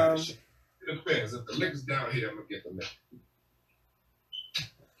 It depends. If the liquor's down here, I'm gonna get the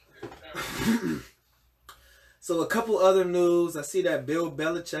liquor. So a couple other news. I see that Bill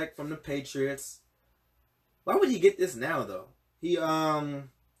Belichick from the Patriots. Why would he get this now, though? He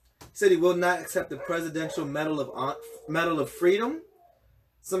said he will not accept the Presidential Medal of Freedom.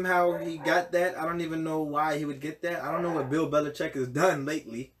 Somehow he got that. I don't even know why he would get that. I don't know what Bill Belichick has done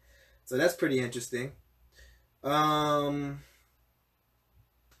lately. So that's pretty interesting.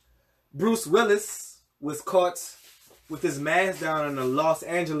 Bruce Willis was caught with his mask down in a Los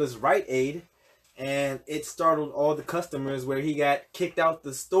Angeles Rite Aid, and it startled all the customers where he got kicked out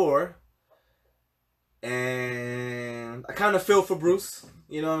the store. And I kind of feel for Bruce.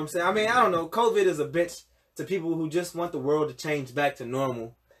 You know what I'm saying? I mean, I don't know. COVID is a bitch to people who just want the world to change back to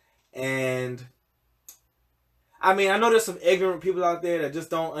normal. And I mean, I know there's some ignorant people out there that just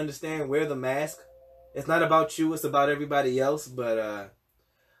don't understand wear the mask. It's not about you, it's about everybody else. But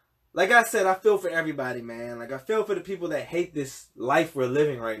like I said, I feel for everybody, man. Like, I feel for the people that hate this life we're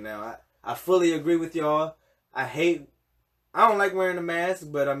living right now. I fully agree with y'all. I don't like wearing a mask,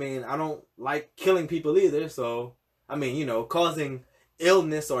 but I mean, I don't like killing people either. So, I mean, you know, causing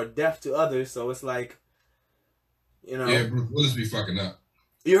illness or death to others. So it's like, you know. Yeah, Bruce Willis be fucking up.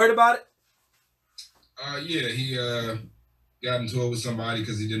 You heard about it? Yeah, he got into it with somebody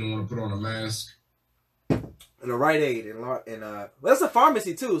because he didn't want to put on a mask. In a Rite Aid, well, that's a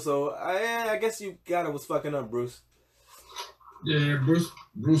pharmacy too. So I guess you got it was fucking up, Bruce. Yeah, Bruce.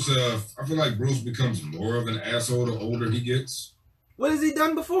 I feel like Bruce becomes more of an asshole the older he gets. What has he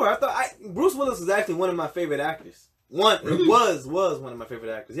done before? I thought Bruce Willis was actually one of my favorite actors. Really? Was one of my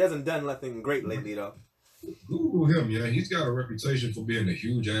favorite actors. He hasn't done nothing great lately though. Google him, yeah. He's got a reputation for being a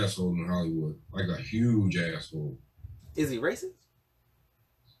huge asshole in Hollywood. Like a huge asshole. Is he racist?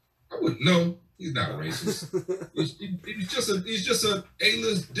 I wouldn't know. He's not racist. he's just a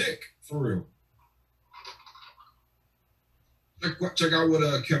A-list dick, for real. Check out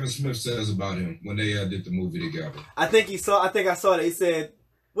what Kevin Smith says about him when they did the movie together. I think I saw that. He said,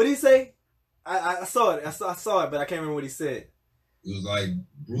 what did he say? I saw it. I saw it, but I can't remember what he said. It was like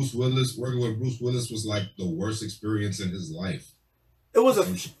working with Bruce Willis was like the worst experience in his life. It was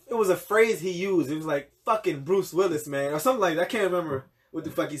a phrase he used. It was like fucking Bruce Willis, man, or something like that. I can't remember what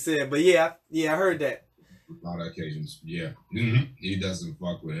the fuck he said, but yeah, I heard that. A lot of occasions, yeah. Mm-hmm. He doesn't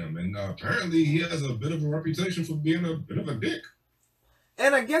fuck with him, and apparently he has a bit of a reputation for being a bit of a dick.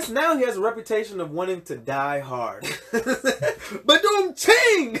 And I guess now he has a reputation of wanting to die hard. Ba-doom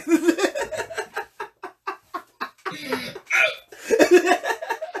ching!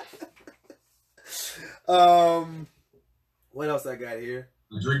 What else I got here?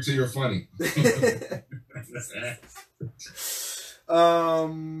 Drink till you're funny. Too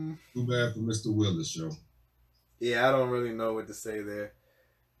bad for Mr. Willis show. Yeah, I don't really know what to say there.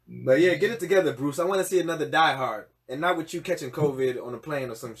 But yeah, get it together, Bruce. I want to see another Die Hard. And not with you catching COVID on a plane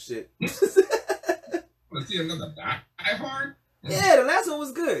or some shit. Want to see another Die Hard? Yeah, the last one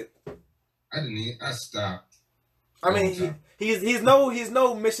was good. I stopped. I mean, he's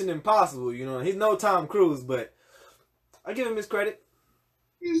no Mission Impossible, you know. He's no Tom Cruise, but I give him his credit.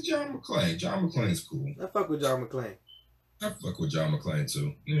 He's John McClane. John McClane's cool. I fuck with John McClane. I fuck with John McClane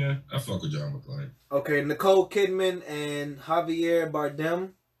too. Yeah, I fuck with John McClane. Okay, Nicole Kidman and Javier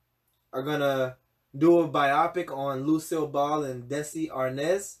Bardem are gonna do a biopic on Lucille Ball and Desi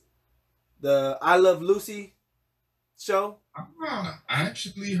Arnaz. The I Love Lucy show. I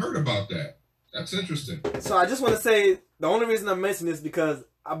actually heard about that. That's interesting. So I just want to say the only reason I'm mentioning this is because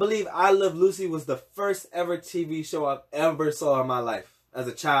I believe I Love Lucy was the first ever TV show I've ever saw in my life. As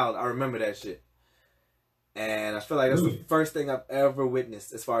a child, I remember that shit. And I feel like that's the first thing I've ever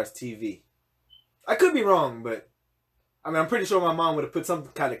witnessed as far as TV. I could be wrong, but I mean, I'm pretty sure my mom would have put some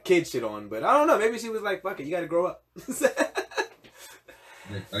kind of kid shit on, but I don't know. Maybe she was like, fuck it, you gotta grow up. What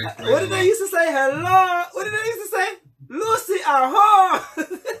did they used to say? Hello? What did they used to say? Lucy, our whore.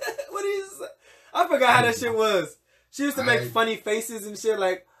 What did you say? I forgot how that shit was. She used to make funny faces and shit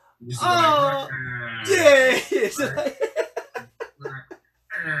like, oh, yeah.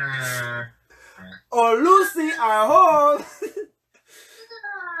 Or Lucy, our whore.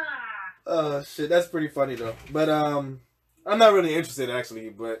 Oh, shit, that's pretty funny though. But, I'm not really interested actually,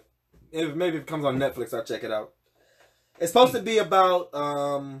 but maybe if it comes on Netflix, I'll check it out. It's supposed to be about,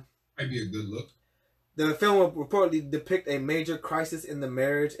 might be a good look. The film will reportedly depict a major crisis in the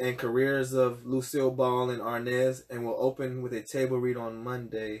marriage and careers of Lucille Ball and Arnaz, and will open with a table read on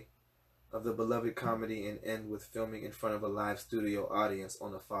Monday of the beloved comedy and end with filming in front of a live studio audience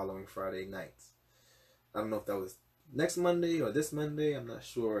on the following Friday nights. I don't know if that was next Monday or this Monday. I'm not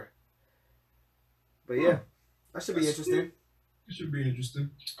sure. But yeah, that should be interesting. It should be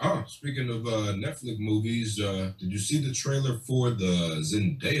interesting. Oh, speaking of Netflix movies, did you see the trailer for the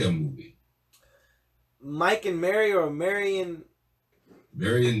Zendaya movie? Mike and Mary, or Mary and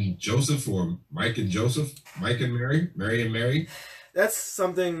Joseph, or Mike and Joseph? Mike and Mary? Mary and Mary? That's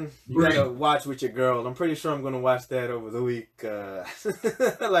something you gotta watch with your girl. I'm pretty sure I'm gonna watch that over the week.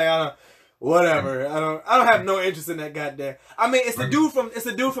 Whatever. I don't have no interest in that goddamn. I mean, it's the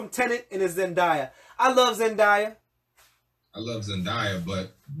dude from Tenet and it's Zendaya. I love Zendaya.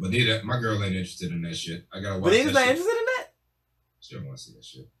 But Bonita, my girl ain't interested in that shit. I gotta watch. Bonita's not interested in that? She don't want to see that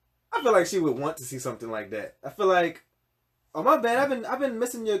shit. I feel like she would want to see something like that. I feel like, oh my bad, I've been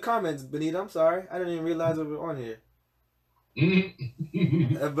missing your comments, Bonita. I'm sorry, I didn't even realize it was on here.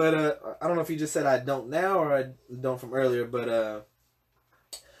 But I don't know if you just said I don't now or I don't from earlier, but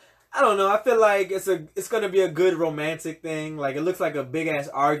I don't know. I feel like it's gonna be a good romantic thing. Like, it looks like a big ass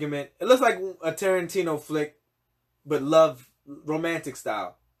argument. It looks like a Tarantino flick, but love romantic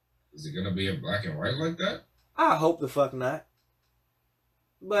style. Is it gonna be in black and white like that? I hope the fuck not.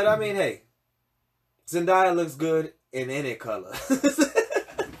 But I mean, hey, Zendaya looks good in any color.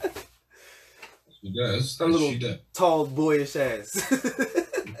 She does. A little tall, boyish ass.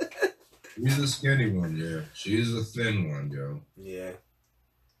 She's a skinny one, yeah. She's a thin one, yo. Yeah.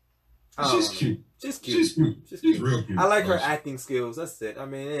 She's cute. She's cute. She's real cute. I like her acting skills. That's it. I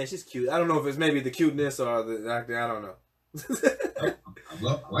mean, yeah, she's cute. I don't know if it's maybe the cuteness or the acting. I don't know.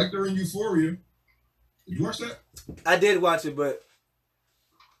 I liked her in Euphoria. Did you watch that? I did watch it, but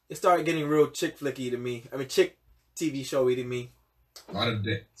it started getting real chick flicky to me. I mean, chick TV showy to me. A lot of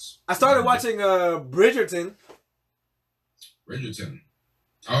dicks. I started watching Bridgerton.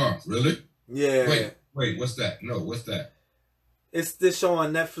 Oh, really? Yeah. Wait, what's that? No, what's that? It's this show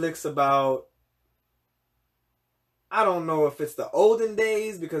on Netflix about, I don't know if it's the olden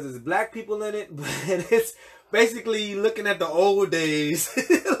days because there's black people in it, but it's basically looking at the old days.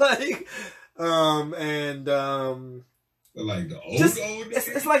 Like the old days?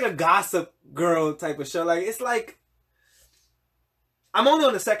 It's like a Gossip Girl type of show. Like, it's like, I'm only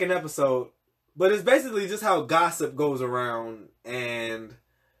on the second episode, but it's basically just how gossip goes around, and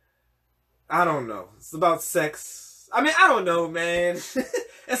I don't know. It's about sex. I mean, I don't know, man.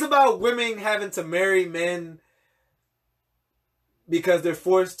 It's about women having to marry men because they're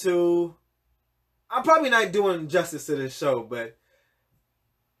forced to. I'm probably not doing justice to this show, but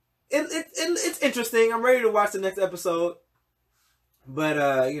it's interesting. I'm ready to watch the next episode.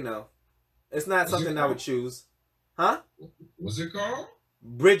 But you know, it's not What's something it I would called? choose. Huh? What's it called?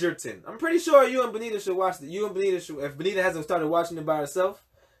 Bridgerton. I'm pretty sure you and Benita should watch it. You and Benita should, if Benita hasn't started watching it by herself,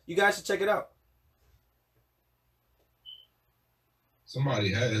 you guys should check it out.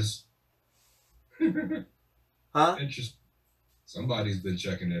 Somebody has. Huh? Interesting. Somebody's been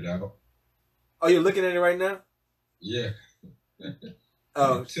checking it out. Oh, you're looking at it right now? Yeah.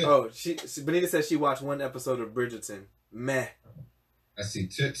 Oh, Tit- Benita said she watched one episode of Bridgerton. Meh. I see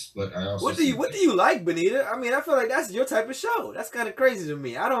tits, but I also What do you like, Benita? I mean, I feel like that's your type of show. That's kind of crazy to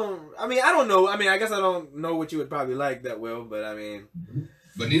me. I don't know. I mean, I guess I don't know what you would probably like that well, but I mean,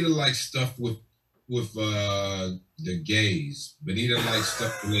 Benita likes stuff with the gays. Benita likes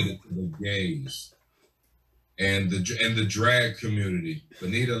stuff related to the gays and the drag community.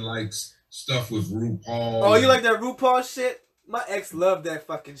 Benita likes stuff with RuPaul. oh, you like that RuPaul shit? My ex loved that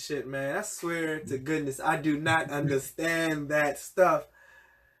fucking shit, man. I swear to goodness, I do not understand that stuff.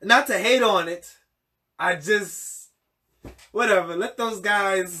 Not to hate on it. I just... Whatever. Let those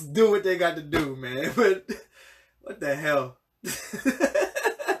guys do what they got to do, man. But... What the hell?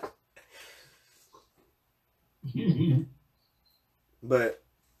 But...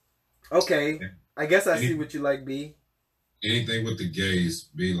 Okay. I guess I see what you like, B. Anything with the gays,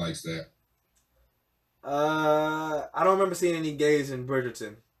 B likes that. I don't remember seeing any gays in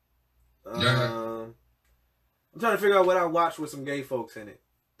Bridgerton. Yeah. I'm trying to figure out what I watched with some gay folks in it.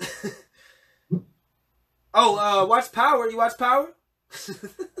 Oh, watch Power. You watch Power?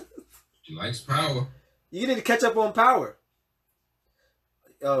 She likes Power. You need to catch up on Power.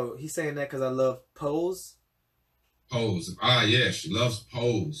 Oh, he's saying that because I love Pose. Pose. Ah, yeah, she loves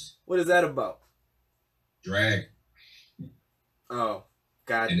Pose. What is that about? Drag Oh,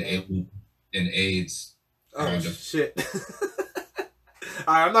 goddamn. and AIDS. Oh, Kinda. shit.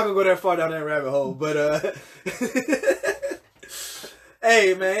 Alright, I'm not gonna go that far down that rabbit hole, but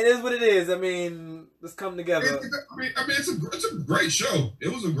hey, man, it is what it is. I mean, let's come together. I mean, it's a great show. It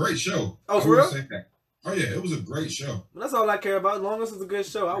was a great show. Oh, I for will real? say that. Oh yeah, it was a great show. Well, that's all I care about. As long as it's a good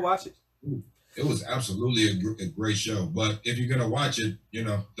show, I'll watch it. It was absolutely a great show. But if you're gonna watch it, you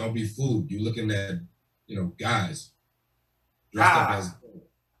know, don't be fooled. You're looking at, you know, guys dressed up as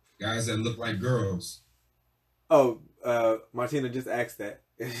guys that look like girls. Oh, Martina just asked that.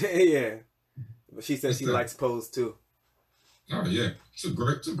 Yeah. But she says she likes Pose too. Oh yeah, it's a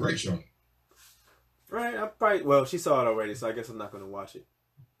great show. Right, well, she saw it already, so I guess I'm not gonna watch it.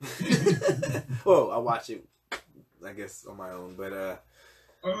 Well, I'll watch it, I guess, on my own, but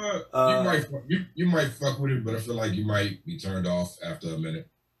you might fuck with it, but I feel like you might be turned off after a minute.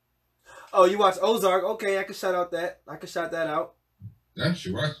 Oh, you watch Ozark? Okay, I can shout that out. Yeah,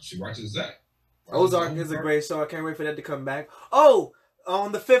 she watches that. Ozark is a great show. I can't wait for that to come back. Oh,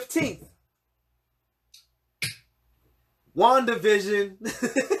 on the 15th, WandaVision.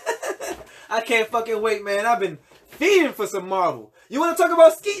 I can't fucking wait, man. I've been feeding for some Marvel. You want to talk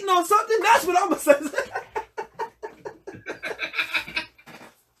about skeeting on something? That's what I'm gonna say.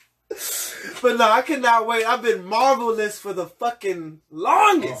 But no, I cannot wait. I've been Marvelous for the fucking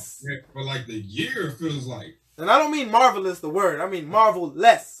longest. Oh, yeah, for like the year, it feels like. And I don't mean marvelous, the word. I mean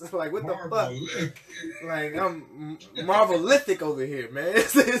Marvel-less. Like, what the fuck? Like, I'm Marvelithic over here, man.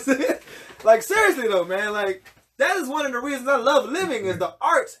 Like, seriously, though, man. Like, that is one of the reasons I love living is the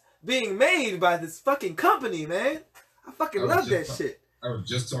art being made by this fucking company, man. I fucking love that shit. I was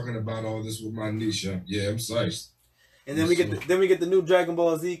just talking about all this with my Nisha. Yeah, I'm psyched. And then we get the new Dragon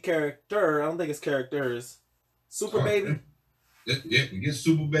Ball Z character. I don't think it's characters. Super Baby. Yeah, we get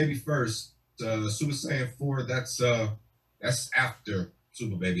Super Baby first. Super Saiyan 4. That's after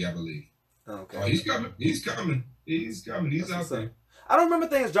Super Baby, I believe. Okay. Oh, he's coming. He's That's out there. I don't remember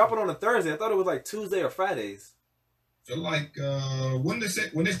things dropping on a Thursday. I thought it was like Tuesday or Fridays. Feel like when they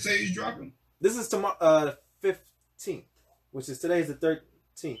say he's dropping. This is tomorrow, 15th, which is today's the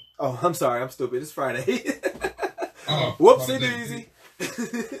 13th. Oh, I'm sorry, I'm stupid. It's Friday. Oh, Whoopsie daisy.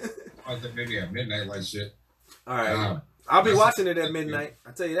 I think maybe at midnight like shit. All right, I'll be watching it at midnight.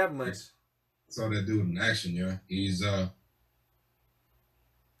 I'll tell you that much. Saw that dude in action, yeah. He's I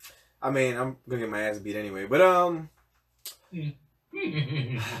mean, I'm gonna get my ass beat anyway. But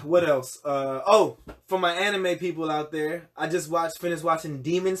what else? Oh, for my anime people out there, I just finished watching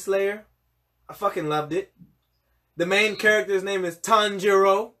Demon Slayer. I fucking loved it. The main character's name is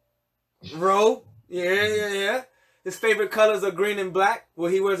Tanjiro. Yeah. His favorite colors are green and black.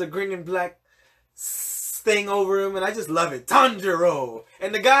 Well, he wears a green and black thing over him, and I just love it. Tanjiro.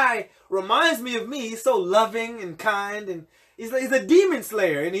 And the guy reminds me of me. He's so loving and kind, and he's a demon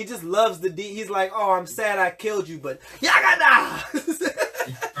slayer, and he just loves he's like, oh, I'm sad I killed you, but yagada!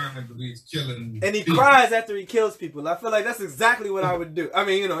 He's crying because he's killing. And he people. cries after he kills people. I feel like that's exactly what I would do. I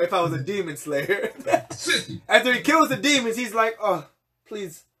mean, you know, if I was a demon slayer. After he kills the demons, he's like, oh,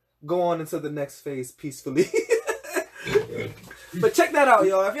 please go on into the next phase peacefully. But check that out,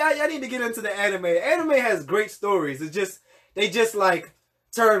 y'all. If y'all need to get into the anime. Anime has great stories. It's just, they just like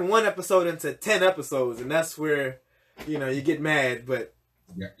turn one episode into 10 episodes. And that's where, you know, you get mad. But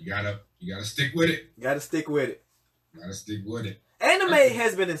you gotta stick with it. Gotta stick with it. Gotta stick with it. Anime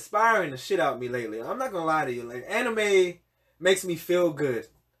has been inspiring the shit out of me lately. I'm not gonna lie to you. Like, anime makes me feel good.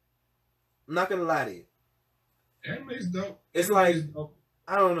 I'm not gonna lie to you. Anime's dope. It's Anime's like, dope.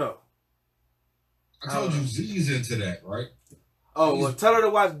 I don't know. I told you Z's into that, right? Oh, well, tell her to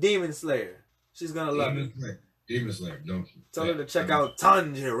watch Demon Slayer. She's gonna love it. Demon Slayer, don't you? Tell her to check out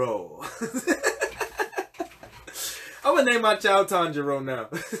Tanjiro. I'm gonna name my child Tanjiro now.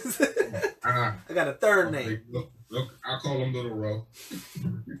 I got a third name. Look, I call him Little Ro.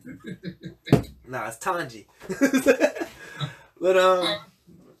 Nah, it's Tanji. But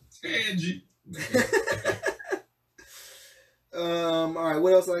Tanji. all right,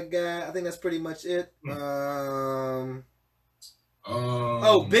 what else I got? I think that's pretty much it.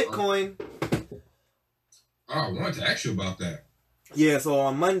 Bitcoin. I wanted to ask you about that. Yeah, so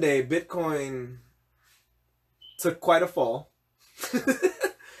on Monday, Bitcoin took quite a fall.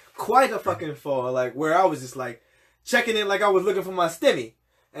 Quite a fucking fall. Like, where I was just like checking it like I was looking for my stimmy.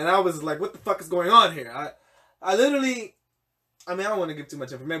 And I was like, what the fuck is going on here? I literally, I mean, I don't want to give too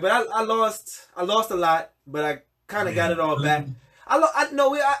much information, but I lost a lot, but I kind of got it all back. I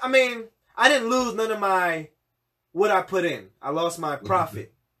mean, I didn't lose none of what I put in. I lost my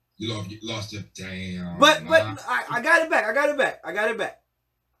profit. You lost your damn. But I got it back. I got it back.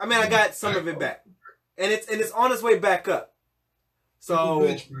 I mean, I got some of it back, and it's on its way back up.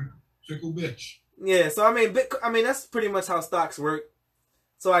 So Trickle bitch. Yeah. So I mean, that's pretty much how stocks work.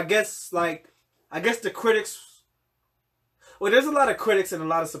 So I guess the critics. Well, there's a lot of critics and a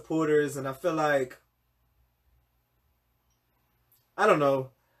lot of supporters, and I feel like, I don't know.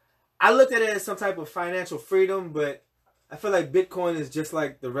 I looked at it as some type of financial freedom, but I feel like Bitcoin is just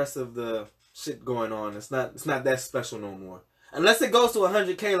like the rest of the shit going on. It's not that special no more. Unless it goes to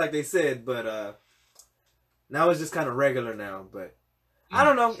 100K like they said, but now it's just kind of regular now. But I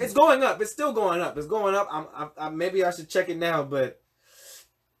don't know. It's going up. It's still going up. It's going up. Maybe I should check it now, but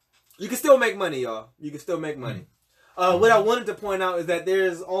you can still make money, y'all. You can still make money. What I wanted to point out is that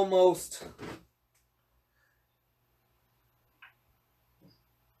there's almost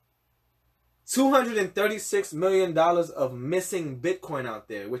 $236 million of missing Bitcoin out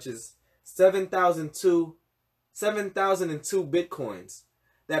there, which is 7,002 Bitcoins.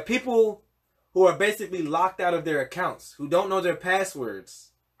 That people who are basically locked out of their accounts, who don't know their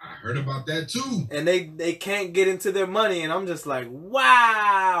passwords. I heard about that too. And they can't get into their money, and I'm just like,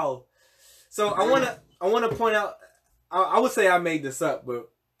 wow. So I wanna point out, I would say I made this up, but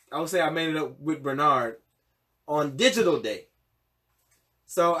I would say I made it up with Bernard on Digital Day.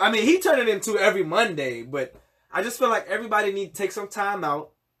 So, I mean, he turned it into every Monday, but I just feel like everybody needs to take some time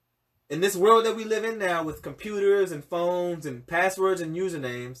out in this world that we live in now with computers and phones and passwords and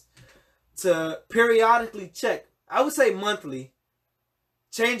usernames to periodically check. I would say monthly.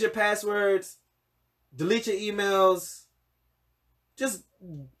 Change your passwords, delete your emails. Just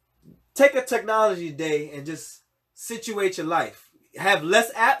take a technology day and just situate your life. Have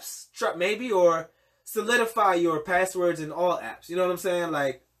less apps, maybe, or solidify your passwords in all apps. You know what I'm saying?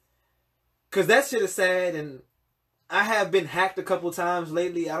 Like, because that shit is sad, and I have been hacked a couple times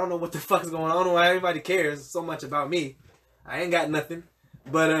lately. I don't know what the fuck is going on. I don't know why everybody cares so much about me. I ain't got nothing.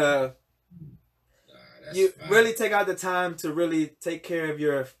 But you fine. Really take out the time to really take care of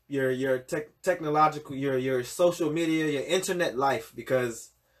your technological, your social media, your internet life,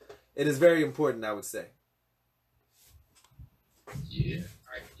 because it is very important, I would say. Yeah.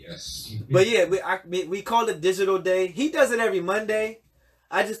 Yes. But yeah, we call it Digital Day. He does it every Monday.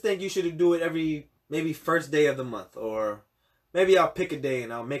 I just think you should do it maybe first day of the month, or maybe I'll pick a day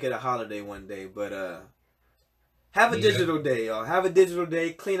and I'll make it a holiday one day. But have a digital day, y'all. Have a digital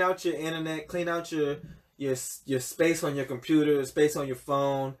day. Clean out your internet. Clean out your space on your computer, space on your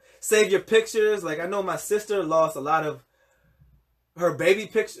phone. Save your pictures. Like, I know my sister lost a lot of her baby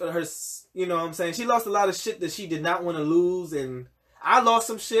pictures. You know what I'm saying? She lost a lot of shit that she did not want to lose, and I lost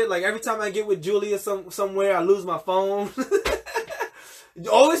some shit. Like, every time I get with Julia somewhere, I lose my phone.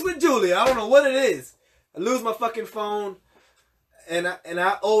 Always with Julia. I don't know what it is. I lose my fucking phone. And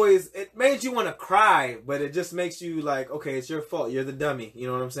I always, it made you want to cry, but it just makes you like, okay, it's your fault. You're the dummy. You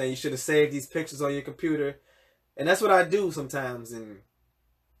know what I'm saying? You should have saved these pictures on your computer. And that's what I do sometimes. And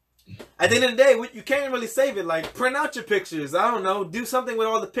At the end of the day, you can't really save it. Like, print out your pictures. I don't know. Do something with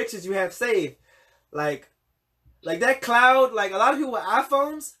all the pictures you have saved. Like that cloud. Like, a lot of people with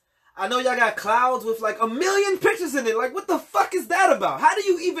iPhones, I know y'all got clouds with like 1 million pictures in it. Like, what the fuck is that about? How do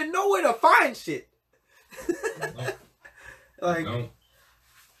you even know where to find shit? Like,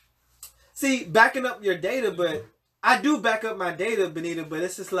 see, backing up your data, but I do back up my data, Benita, but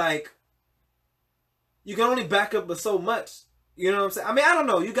it's just like, you can only back up but so much. You know what I'm saying? I mean, I don't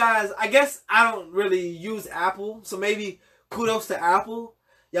know. You guys, I guess I don't really use Apple, so maybe kudos to Apple.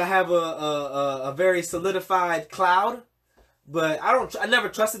 Y'all have a very solidified cloud, but I never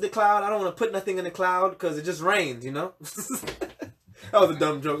trusted the cloud. I don't want to put nothing in the cloud because it just rains, you know? That was a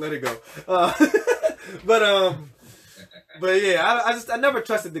dumb joke. Let it go. But yeah, I never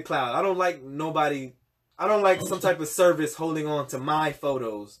trusted the cloud. I don't like nobody. I don't like some type of service holding on to my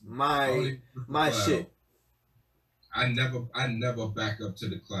photos, my shit. I never back up to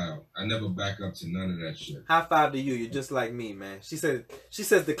the cloud. I never back up to none of that shit. High five to you. You're just like me, man. She says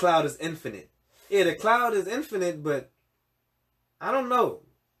the cloud is infinite. Yeah, the cloud is infinite, but I don't know.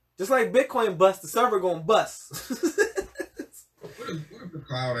 Just like Bitcoin bust, the server gonna bust. What if the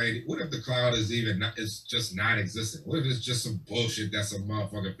cloud ain't? What if the cloud is even not? It's just non-existent. What if it's just some bullshit that some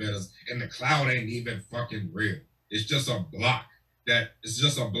motherfucker fed us, and the cloud ain't even fucking real? It's just a block. It's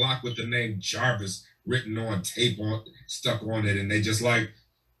just a block with the name Jarvis written on tape stuck on it, and they just like,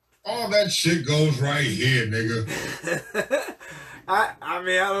 all that shit goes right here, nigga. I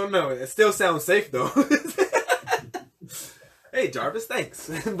mean, I don't know. It still sounds safe though. Hey Jarvis, thanks.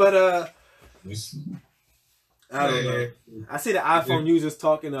 But I don't know. I see the iPhone users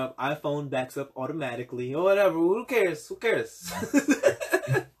talking up. iPhone backs up automatically or whatever. Who cares? Who cares?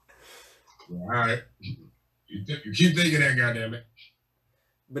 All right. You keep thinking that, goddammit.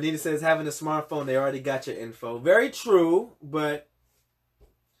 Benita says having a smartphone, they already got your info. Very true, but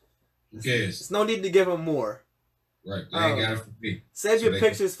Yes. There's no need to give them more. Right. They ain't got it for me. Save your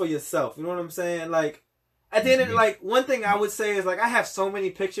pictures for yourself. You know what I'm saying? Like, at the end of it, like, one thing I would say is, like, I have so many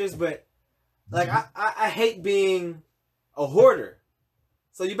pictures, but, like, I hate being a hoarder.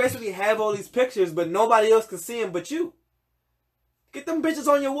 So you basically have all these pictures, but nobody else can see them but you. Get them bitches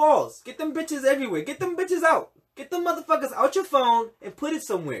on your walls. Get them bitches everywhere. Get them bitches out. Get them motherfuckers out your phone and put it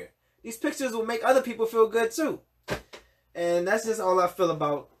somewhere. These pictures will make other people feel good too. And that's just all I feel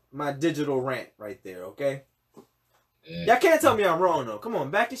about my digital rant right there, okay? Yeah. Y'all can't tell me I'm wrong though. Come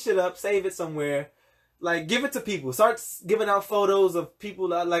on, back your shit up, save it somewhere. Like, give it to people. Start giving out photos of people.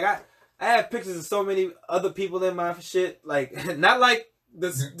 Like, I have pictures of so many other people in my shit. Like, not like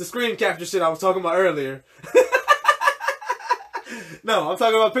the screen capture shit I was talking about earlier. No, I'm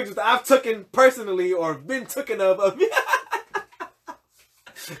talking about pictures that I've taken personally or been taken of me.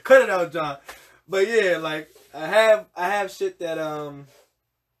 Cut it out, John. But yeah, like, I have shit that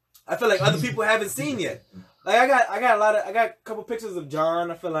I feel like other people haven't seen yet. Like, I got a couple pictures of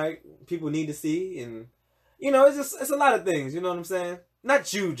John I feel like people need to see, and you know, it's a lot of things, you know what I'm saying?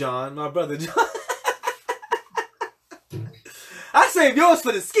 Not you, John, my brother John. I saved yours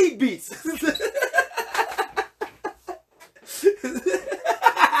for the skeet beats.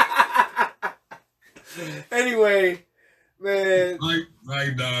 Anyway, man. Like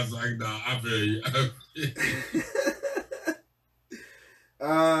nah, I feel you.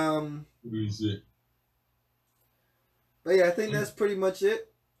 Shit. But yeah, I think that's pretty much it.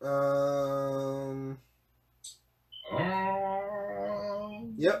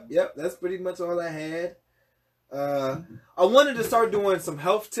 Yep, that's pretty much all I had. I wanted to start doing some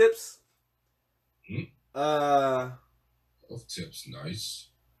health tips. Health tips, nice.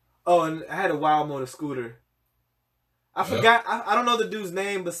 Oh, and I had a Wild Motor scooter. I forgot. I don't know the dude's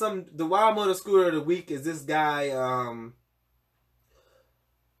name, but the Wild Motor scooter of the week is this guy.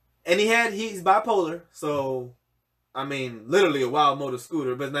 And he's bipolar, so I mean, literally a Wild Motor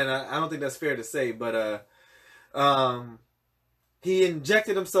scooter. But man, I don't think that's fair to say. But he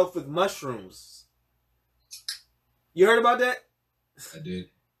injected himself with mushrooms. You heard about that? I did.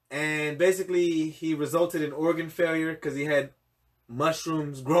 And basically, he resulted in organ failure because he had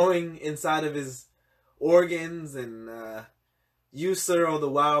mushrooms growing inside of his organs. And you, sir, are the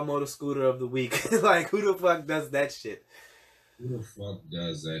Wild Motor scooter of the week. Like, who the fuck does that shit? Who the fuck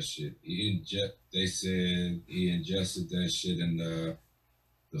does that shit? They said he ingested that shit and the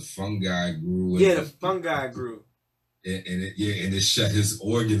fungi grew. Yeah, the fungi grew. And it shut his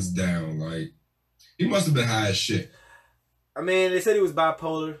organs down. Like, he must have been high as shit. I mean, they said he was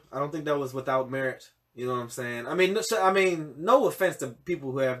bipolar. I don't think that was without merit. You know what I'm saying? I mean, no offense to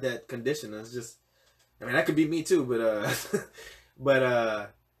people who have that condition. It's just, I mean, that could be me too. But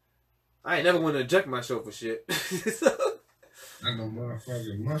I ain't never want to inject myself with shit. So, I know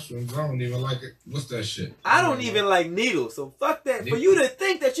motherfucking mushrooms. I don't even like it. What's that shit? I don't even like needles, so fuck that. For you to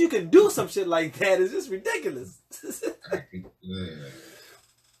think that you can do some shit like that is just ridiculous. I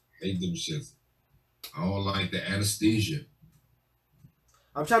hate them shits. I don't like the anesthesia.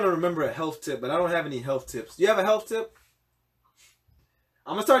 I'm trying to remember a health tip, but I don't have any health tips. Do you have a health tip?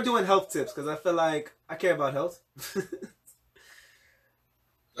 I'm gonna start doing health tips because I feel like I care about health.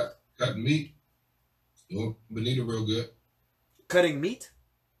 Cut meat. Bonita real good. Cutting meat?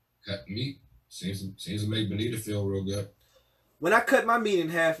 Cut meat. Seems to make Bonita feel real good. When I cut my meat in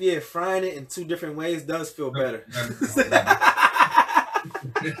half, yeah, frying it in 2 different ways does feel better.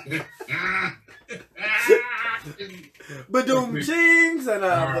 Badoom chings and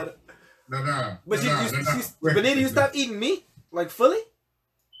Bonita, you stop eating meat like fully?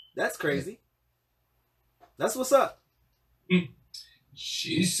 That's crazy. That's what's up.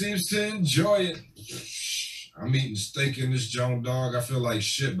 She seems to enjoy it. I'm eating steak in this Joan dog. I feel like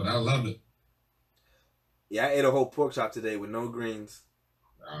shit, but I love it. Yeah, I ate a whole pork chop today with no greens.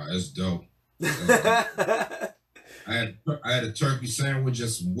 That's dope. I had a turkey sandwich and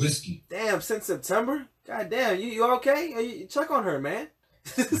some whiskey. Damn, since September? God damn, you okay? You check on her, man.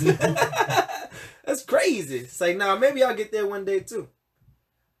 That's crazy. It's like, nah, maybe I'll get there one day too.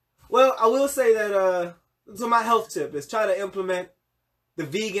 Well, I will say that so my health tip is try to implement the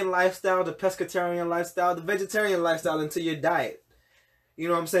vegan lifestyle, the pescatarian lifestyle, the vegetarian lifestyle into your diet. You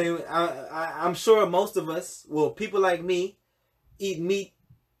know what I'm saying? I'm sure most of us, well, people like me, eat meat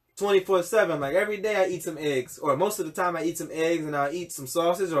 24/7. Like every day I eat some eggs, or most of the time I eat some eggs and I'll eat some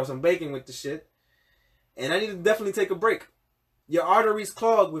sausage or some bacon with the shit. And I need to definitely take a break. Your arteries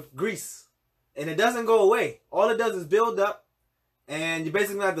clog with grease, and it doesn't go away. All it does is build up, and you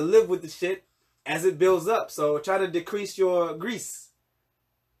basically have to live with the shit as it builds up. So try to decrease your grease.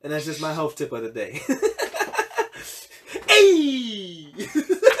 And that's just my health tip of the day. Hey!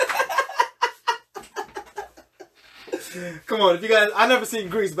 Come on, if you guys, I never seen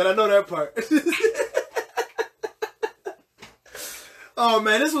Grease, but I know that part. Oh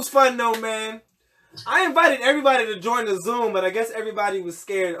man, this was fun though, man. I invited everybody to join the Zoom, but I guess everybody was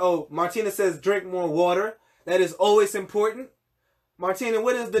scared. Oh, Martina says drink more water. That is always important. Martina,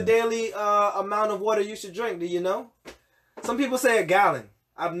 what is the daily amount of water you should drink? Do you know? Some people say a gallon.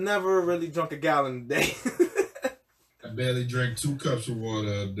 I've never really drunk a gallon a day. I barely drank 2 cups of water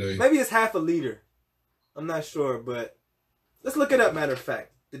a day. Maybe it's half a liter. I'm not sure, but let's look it up, matter of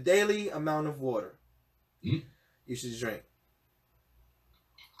fact. The daily amount of water you should drink.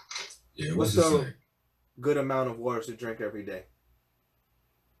 Yeah, what's the good amount of water to drink every day?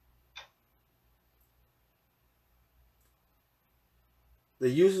 The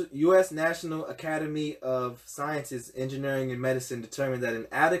U.S. National Academy of Sciences, Engineering, and Medicine determined that an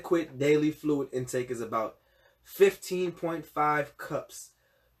adequate daily fluid intake is about 15.5 cups,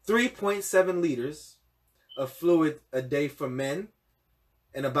 3.7 liters of fluid a day for men,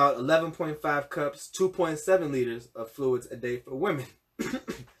 and about 11.5 cups, 2.7 liters of fluids a day for women.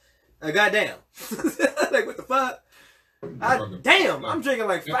 Goddamn. Like, what the fuck? Damn, I'm drinking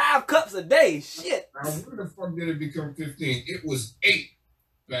like 5 cups a day. Shit. Now, where the fuck did it become 15? It was 8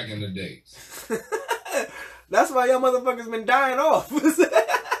 back in the days. That's why y'all motherfuckers been dying off.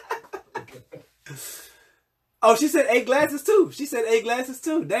 Oh, she said 8 glasses too. She said 8 glasses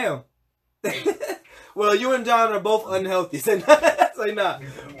too. Damn. Well, you and John are both unhealthy. Say nah.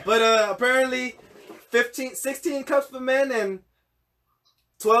 But apparently 16 cups for men and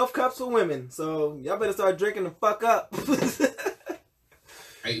 12 cups for women. So y'all better start drinking the fuck up.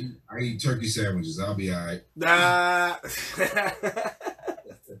 I eat turkey sandwiches. I'll be alright. Nah.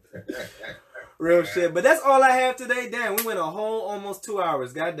 Real shit. But that's all I have today. Damn, we went a whole almost 2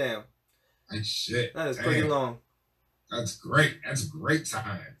 hours. Goddamn. Like shit. That is pretty long. That's great. That's a great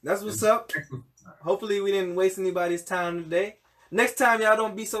time. That's what's up. Hopefully we didn't waste anybody's time today. Next time, y'all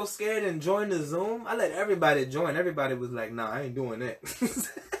don't be so scared and join the Zoom. I let everybody join. Everybody was like, nah, I ain't doing that.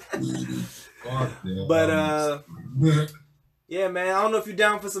 But, yeah, man, I don't know if you're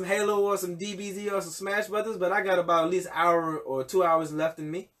down for some Halo or some DBZ or some Smash Brothers, but I got about at least an hour or 2 hours left in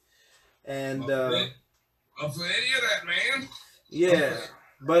me. And, up for any of that, man. Yeah.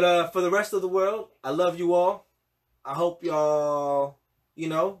 But, for the rest of the world, I love you all. I hope y'all, you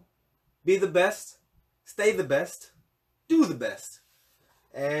know, be the best, stay the best, do the best.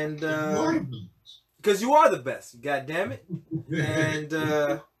 And, because you are the best, God damn it. And,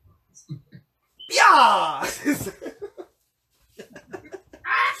 yeah!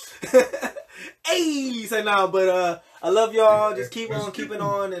 Hey, say no, but I love y'all. Just keep on keeping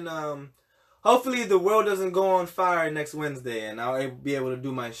on, and hopefully the world doesn't go on fire next Wednesday, and I'll be able to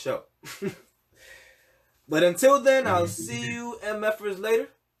do my show. But until then, I'll see you MFers later.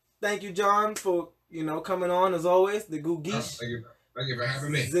 Thank you, John, for coming on as always. The Googish. Thank you for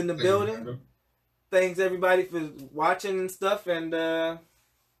having me. Is in the building. Thanks everybody for watching and stuff, and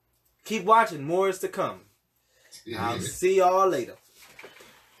keep watching. More is to come. I'll see y'all later.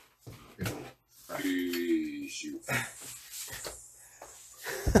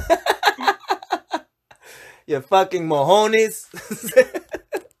 You fucking mojones.